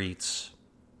the streets.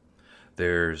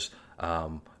 There's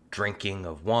drinking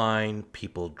of wine.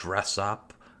 People dress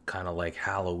up, kind of like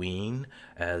Halloween,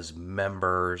 as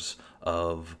members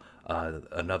of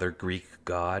another Greek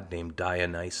god named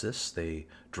Dionysus. They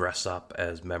dress up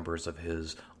as members of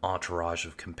his entourage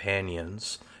of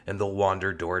companions, and they'll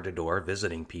wander door to door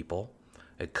visiting people.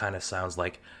 It kind of sounds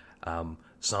like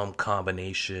some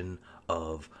combination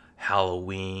of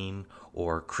Halloween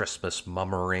or Christmas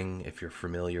mummering, if you're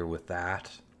familiar with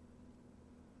that.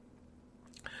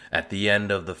 At the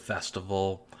end of the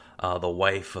festival, the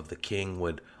wife of the king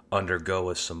would undergo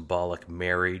a symbolic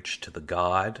marriage to the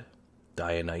god,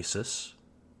 Dionysus.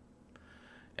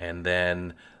 And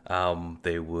then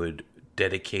they would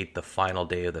dedicate the final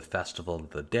day of the festival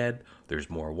to the dead. There's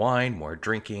more wine, more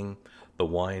drinking.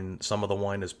 Some of the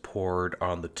wine is poured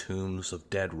on the tombs of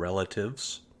dead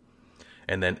relatives,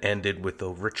 and then ended with the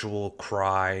ritual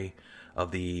cry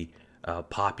of the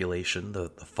population, the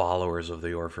followers of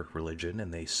the Orphic religion,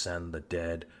 and they send the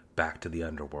dead back to the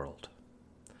underworld.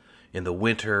 In the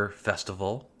winter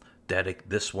festival,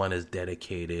 this one is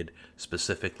dedicated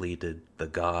specifically to the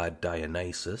god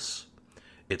Dionysus.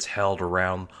 It's held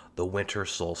around the winter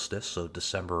solstice, so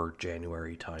December or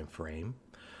January time frame.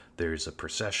 There's a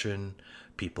procession.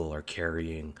 People are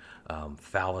carrying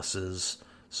phalluses,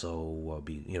 so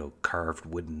carved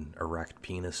wooden erect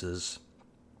penises.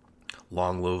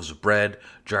 Long loaves of bread,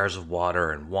 jars of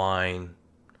water and wine.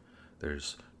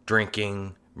 There's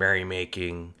drinking,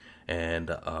 merrymaking, and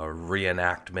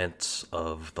reenactments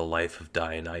of the life of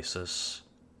Dionysus.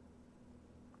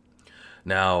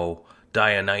 Now,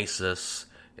 Dionysus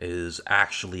is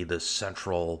actually the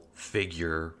central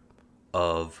figure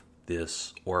of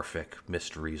this Orphic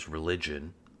Mysteries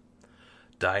religion.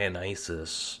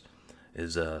 Dionysus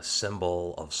is a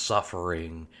symbol of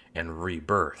suffering and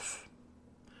rebirth.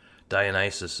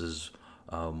 Dionysus is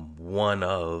one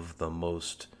of the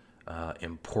most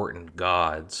important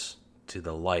gods to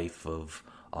the life of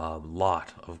a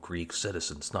lot of Greek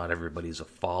citizens. Not everybody's a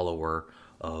follower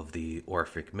of the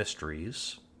Orphic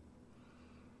Mysteries.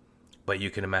 But you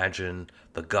can imagine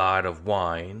the god of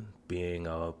wine being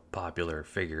a popular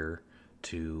figure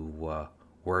to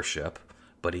worship.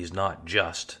 But he's not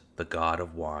just the god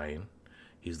of wine.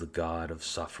 He's the god of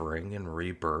suffering and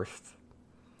rebirth.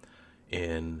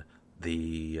 In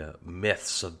the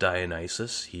myths of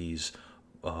Dionysus, he's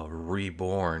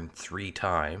reborn 3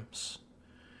 times.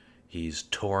 He's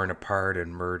torn apart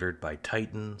and murdered by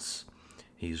Titans.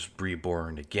 He's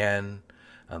reborn again.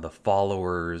 The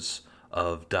followers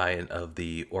of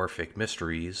the Orphic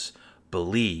Mysteries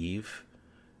believe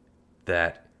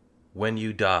that when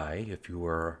you die, if you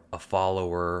are a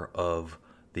follower of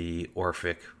the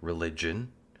Orphic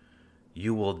religion,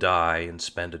 you will die and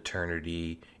spend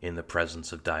eternity in the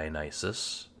presence of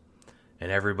Dionysus,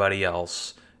 and everybody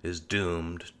else is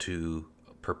doomed to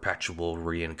perpetual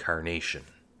reincarnation.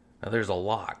 Now, there's a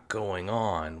lot going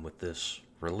on with this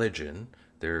religion.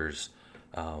 There's,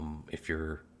 if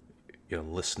you're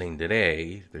listening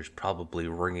today, there's probably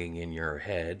ringing in your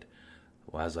head,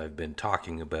 as I've been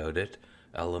talking about it,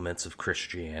 elements of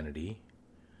Christianity,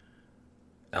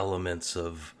 elements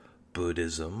of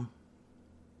Buddhism,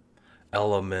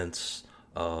 elements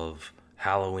of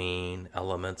Halloween,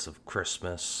 elements of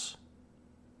Christmas.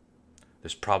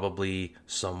 There's probably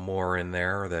some more in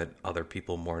there that other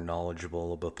people more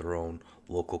knowledgeable about their own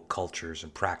local cultures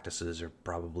and practices are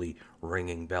probably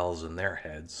ringing bells in their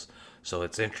heads. So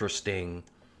it's interesting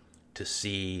to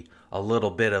see a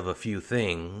little bit of a few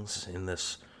things in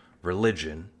this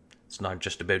religion. It's not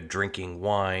just about drinking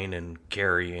wine and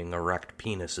carrying erect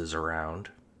penises around.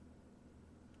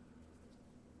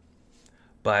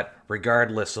 But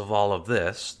regardless of all of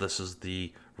this, this is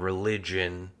the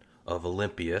religion of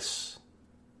Olympias.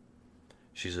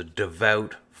 She's a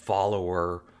devout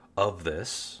follower of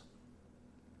this.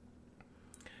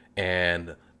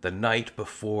 And the night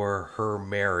before her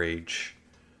marriage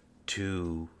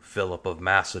to Philip of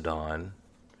Macedon,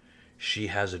 she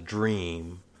has a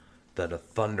dream that a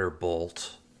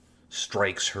thunderbolt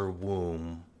strikes her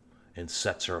womb and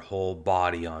sets her whole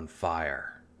body on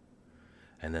fire.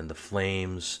 And then the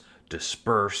flames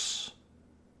disperse,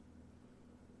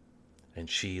 and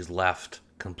she's left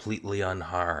completely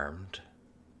unharmed.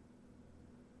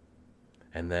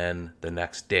 And then the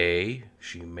next day,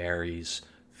 she marries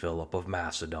Philip of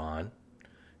Macedon,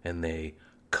 and they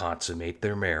consummate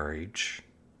their marriage.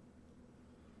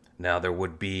 Now, there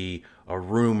would be a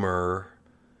rumor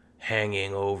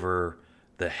hanging over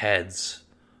the heads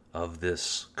of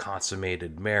this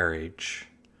consummated marriage,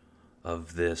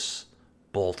 of this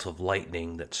bolt of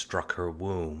lightning that struck her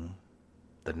womb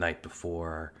the night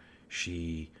before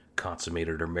she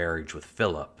consummated her marriage with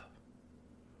Philip.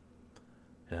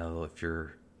 Now, if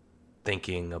you're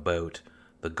thinking about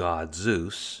the god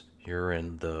Zeus, you're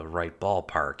in the right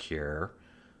ballpark here.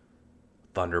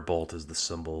 Thunderbolt is the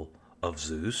symbol of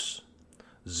Zeus.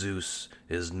 Zeus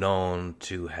is known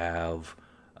to have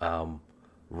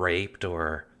raped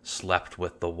or slept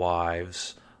with the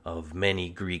wives of many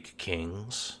Greek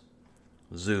kings.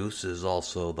 Zeus is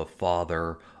also the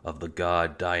father of the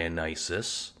god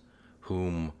Dionysus,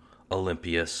 whom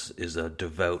Olympias is a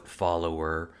devout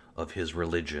follower of his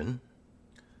religion.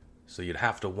 So you'd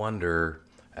have to wonder,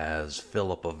 as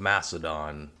Philip of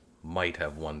Macedon might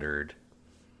have wondered,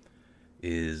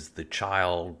 is the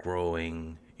child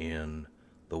growing in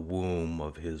the womb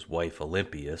of his wife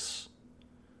Olympias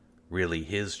really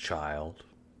his child?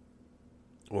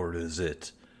 Or is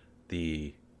it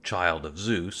the child of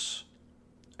Zeus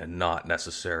and not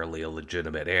necessarily a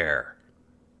legitimate heir?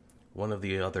 One of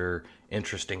the other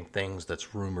interesting things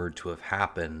that's rumored to have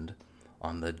happened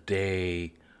on the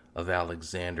day of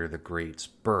Alexander the Great's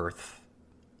birth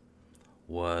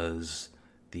was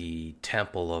the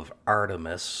temple of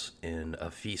Artemis in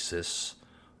Ephesus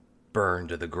burned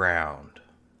to the ground.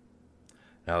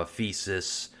 Now,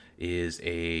 Ephesus is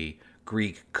a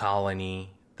Greek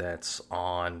colony that's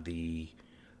on the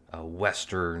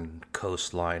western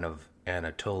coastline of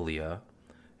Anatolia.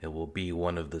 It will be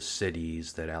one of the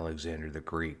cities that Alexander the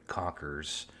Great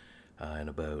conquers in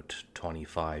about 20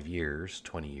 years,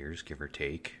 give or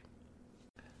take.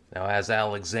 Now, as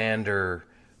Alexander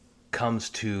comes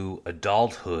to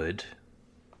adulthood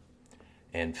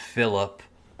and Philip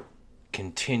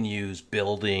continues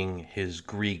building his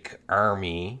Greek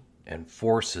army and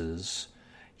forces,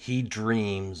 he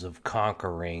dreams of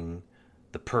conquering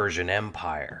the Persian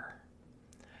Empire.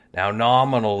 Now,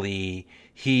 nominally,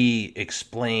 he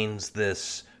explains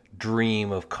this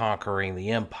dream of conquering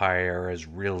the empire as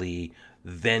really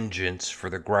vengeance for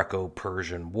the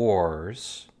Greco-Persian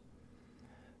Wars.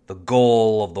 The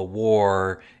goal of the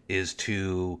war is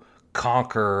to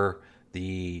conquer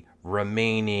the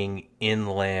remaining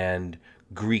inland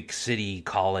Greek city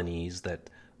colonies that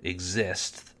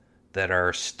exist that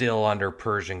are still under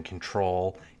Persian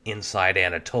control inside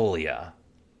Anatolia.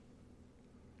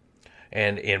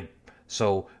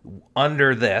 So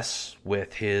under this,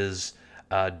 with his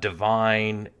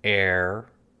divine heir,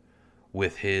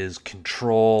 with his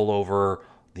control over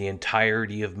the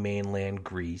entirety of mainland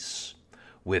Greece,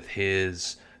 with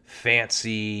his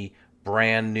fancy,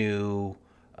 brand new,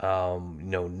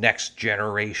 next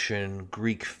generation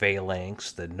Greek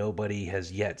phalanx that nobody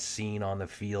has yet seen on the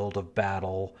field of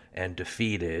battle and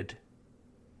defeated.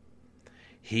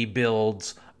 He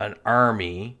builds an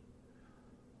army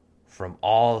from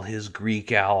all his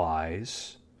Greek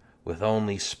allies with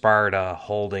only Sparta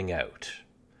holding out.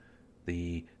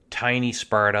 The tiny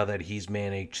Sparta that he's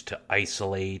managed to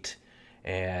isolate.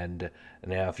 And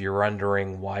now if you're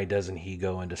wondering why doesn't he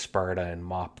go into Sparta and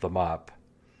mop them up,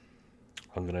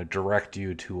 I'm going to direct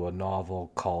you to a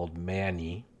novel called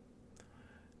Manny.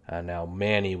 Now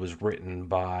Manny was written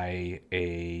by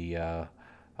a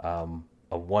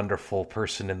wonderful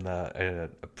person in the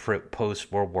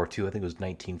post World War II. I think it was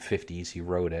 1950s. He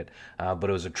wrote it, but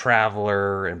it was a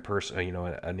traveler and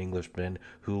an Englishman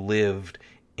who lived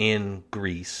in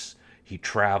Greece. He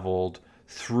traveled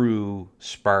through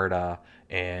Sparta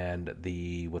and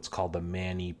what's called the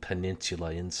Manny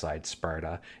Peninsula inside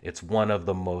Sparta. It's one of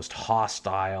the most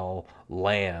hostile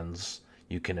lands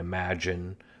you can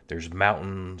imagine. There's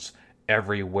mountains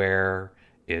everywhere.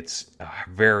 It's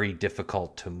very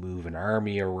difficult to move an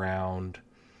army around.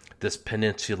 This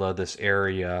peninsula, this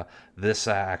area, this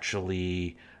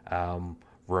actually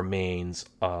remains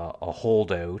a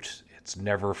holdout. It's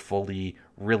never fully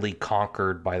really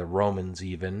conquered by the Romans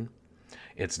even.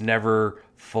 It's never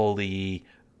fully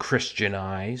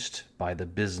Christianized by the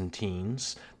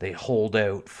Byzantines. They hold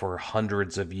out for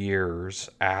hundreds of years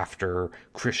after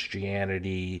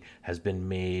Christianity has been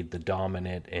made the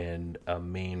dominant and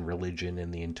main religion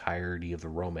in the entirety of the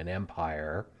Roman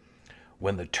Empire.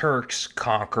 When the Turks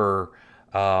conquer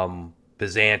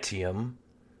Byzantium,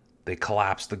 they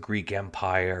collapse the Greek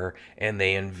Empire and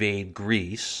they invade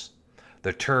Greece.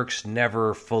 The Turks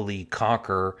never fully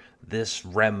conquer this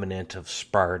remnant of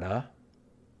Sparta.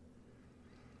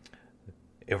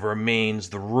 It remains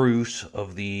the root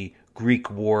of the Greek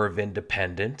War of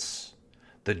Independence.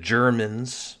 The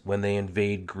Germans, when they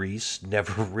invade Greece,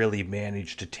 never really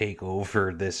managed to take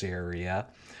over this area.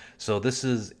 So this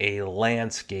is a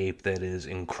landscape that is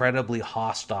incredibly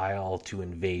hostile to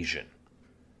invasion.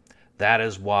 That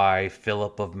is why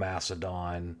Philip of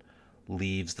Macedon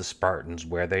leaves the Spartans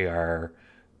where they are,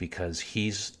 because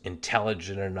he's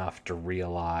intelligent enough to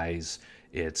realize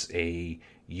it's a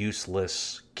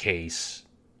useless case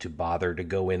to bother to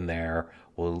go in there.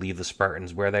 We'll leave the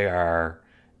Spartans where they are,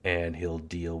 and he'll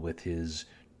deal with his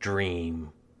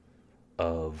dream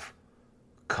of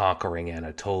conquering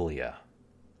Anatolia.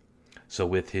 So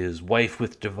with his wife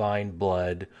with divine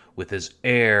blood, with his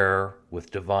heir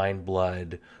with divine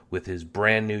blood, with his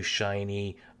brand new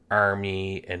shiny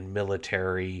army and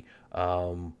military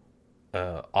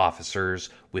officers,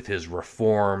 with his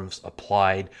reforms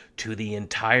applied to the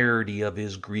entirety of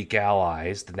his Greek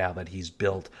allies, now that he's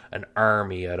built an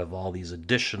army out of all these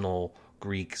additional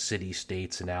Greek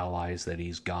city-states and allies that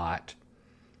he's got,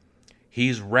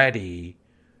 he's ready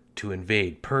to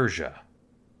invade Persia.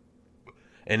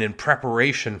 And in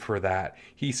preparation for that,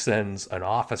 he sends an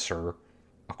officer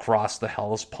across the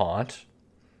Hellespont,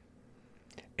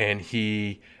 and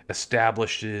he's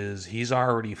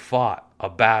already fought a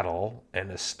battle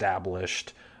and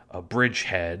established a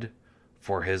bridgehead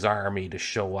for his army to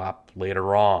show up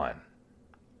later on.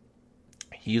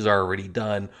 He's already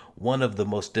done one of the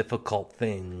most difficult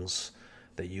things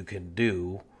that you can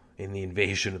do in the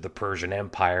invasion of the Persian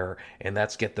Empire, and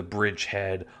that's get the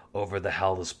bridgehead over the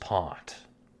Hellespont.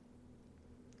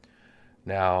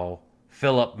 Now,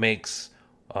 Philip makes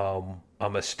a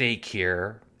mistake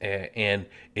here, and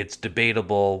it's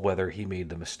debatable whether he made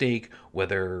the mistake,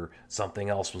 whether something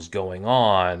else was going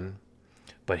on,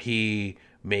 but he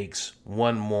makes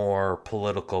one more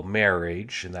political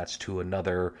marriage, and that's to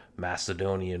another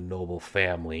Macedonian noble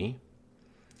family.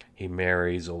 He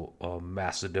marries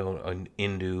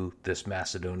into this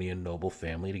Macedonian noble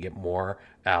family to get more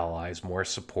allies, more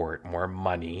support, more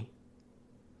money.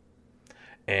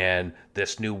 And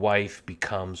this new wife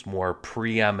becomes more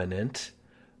preeminent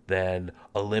than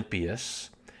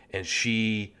Olympias, and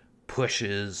she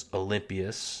pushes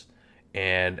Olympias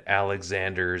and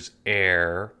Alexander's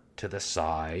heir to the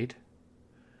side,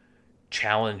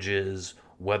 challenges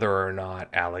whether or not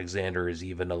Alexander is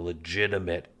even a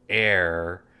legitimate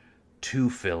heir to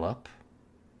Philip.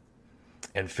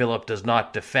 And Philip does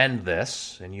not defend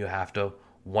this, and you have to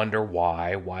wonder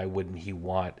why. Why wouldn't he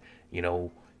want,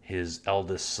 his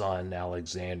eldest son,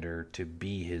 Alexander, to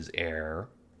be his heir?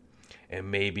 And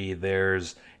maybe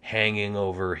there's hanging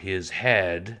over his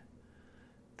head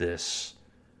this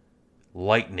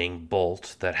lightning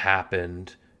bolt that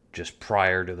happened just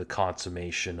prior to the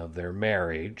consummation of their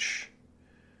marriage.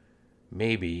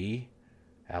 Maybe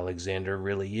Alexander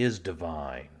really is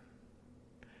divine.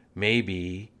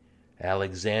 maybe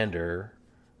Alexander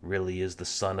really is the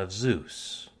son of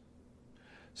Zeus.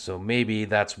 So maybe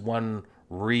that's one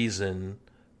reason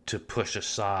to push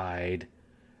aside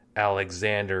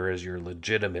Alexander as your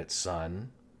legitimate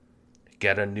son.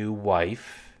 Get a new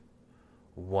wife,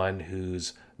 one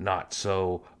who's not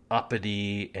so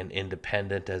uppity and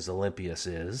independent as Olympias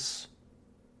is.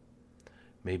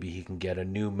 Maybe he can get a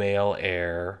new male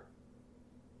heir.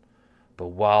 But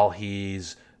while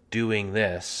he's doing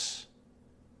this,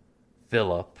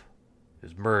 Philip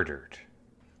is murdered.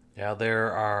 Now,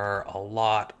 there are a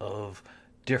lot of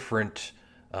different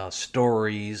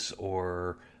stories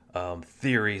or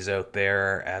theories out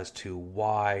there as to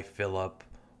why Philip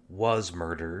was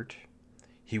murdered.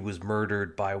 He was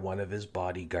murdered by one of his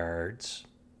bodyguards.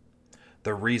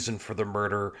 The reason for the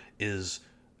murder is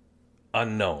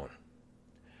unknown.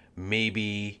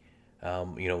 Maybe,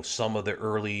 some of the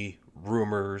early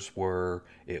rumors were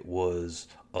it was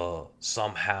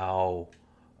somehow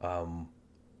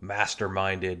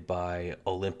masterminded by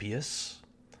Olympias,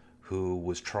 who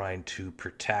was trying to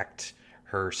protect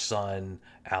her son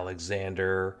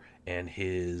Alexander and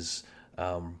his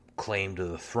claim to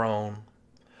the throne.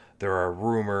 There are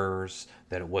rumors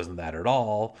that it wasn't that at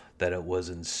all, that it was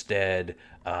instead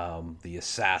the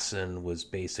assassin was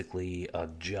basically a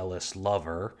jealous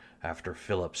lover after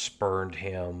Philip spurned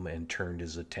him and turned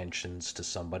his attentions to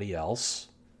somebody else.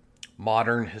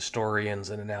 Modern historians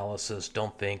and analysis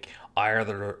don't think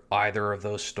either of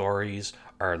those stories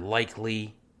are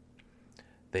likely.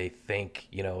 They think,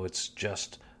 it's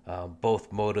just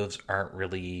both motives aren't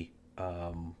really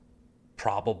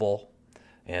probable,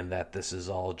 and that this is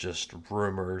all just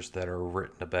rumors that are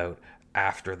written about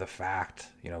after the fact,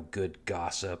 good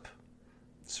gossip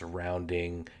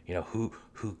surrounding, who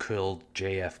killed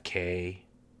JFK,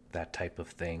 that type of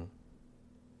thing.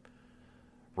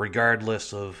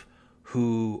 Regardless of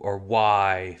who or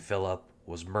why Philip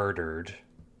was murdered,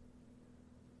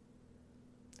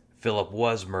 Philip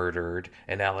was murdered,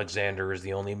 and Alexander is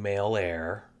the only male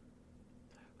heir,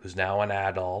 who's now an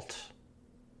adult,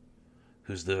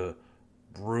 who's the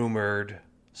rumored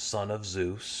son of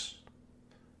Zeus,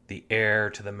 the heir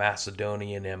to the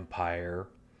Macedonian Empire,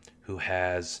 who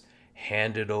has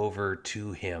handed over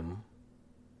to him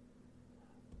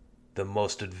the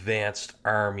most advanced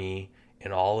army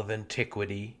in all of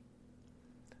antiquity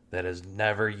that has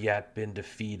never yet been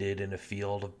defeated in a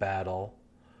field of battle,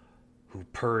 who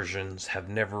Persians have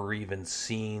never even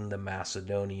seen the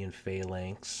Macedonian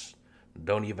phalanx,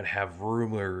 don't even have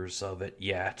rumors of it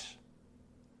yet.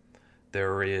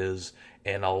 There is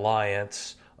an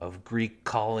alliance of Greek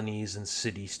colonies and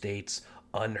city-states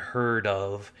unheard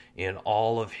of in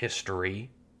all of history.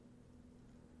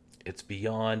 It's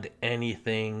beyond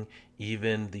anything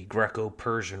even the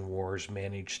Greco-Persian Wars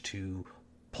managed to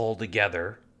pull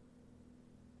together.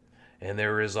 And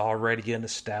there is already an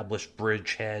established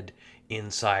bridgehead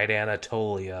inside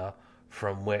Anatolia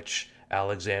from which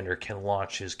Alexander can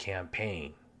launch his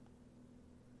campaign.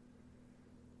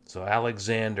 So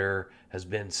Alexander has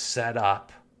been set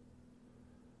up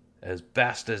as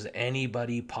best as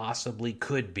anybody possibly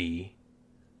could be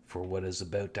for what is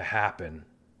about to happen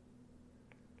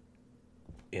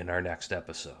in our next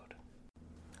episode.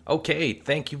 Okay,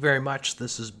 thank you very much.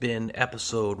 This has been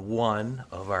episode 1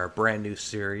 of our brand new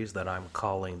series that I'm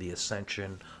calling The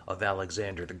Ascension of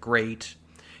Alexander the Great.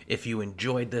 If you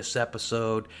enjoyed this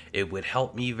episode, it would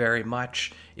help me very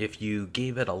much if you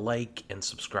gave it a like and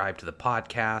subscribe to the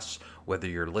podcast, whether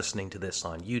you're listening to this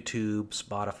on YouTube,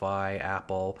 Spotify,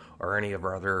 Apple, or any of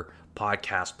our other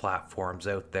podcast platforms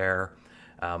out there.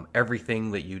 Everything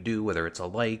that you do, whether it's a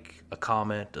like, a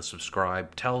comment, a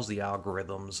subscribe, tells the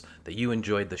algorithms that you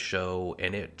enjoyed the show,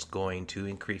 and it's going to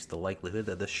increase the likelihood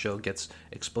that this show gets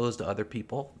exposed to other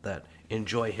people that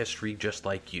enjoy history just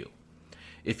like you.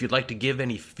 If you'd like to give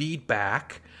any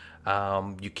feedback,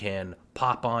 you can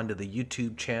pop onto the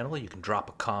YouTube channel. You can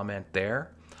drop a comment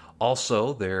there.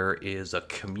 Also, there is a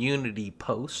community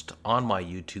post on my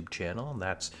YouTube channel, and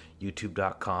that's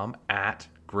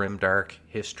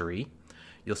youtube.com/grimdarkhistory.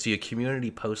 You'll see a community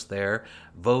post there.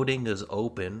 Voting is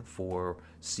open for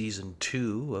Season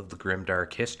 2 of the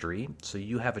Grimdark History, so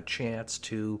you have a chance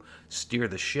to steer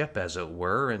the ship, as it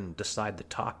were, and decide the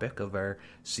topic of our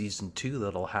Season 2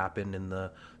 that'll happen in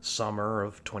the summer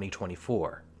of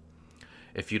 2024.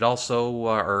 If you'd also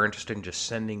are interested in just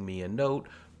sending me a note,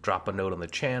 drop a note on the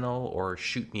channel or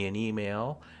shoot me an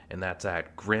email, and that's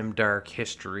at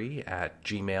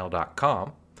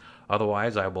grimdarkhistory@gmail.com.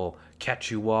 Otherwise, I will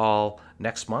catch you all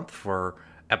next month for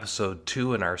episode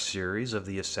 2 in our series of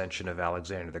the Ascension of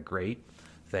Alexander the Great.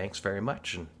 Thanks very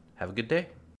much, and have a good day.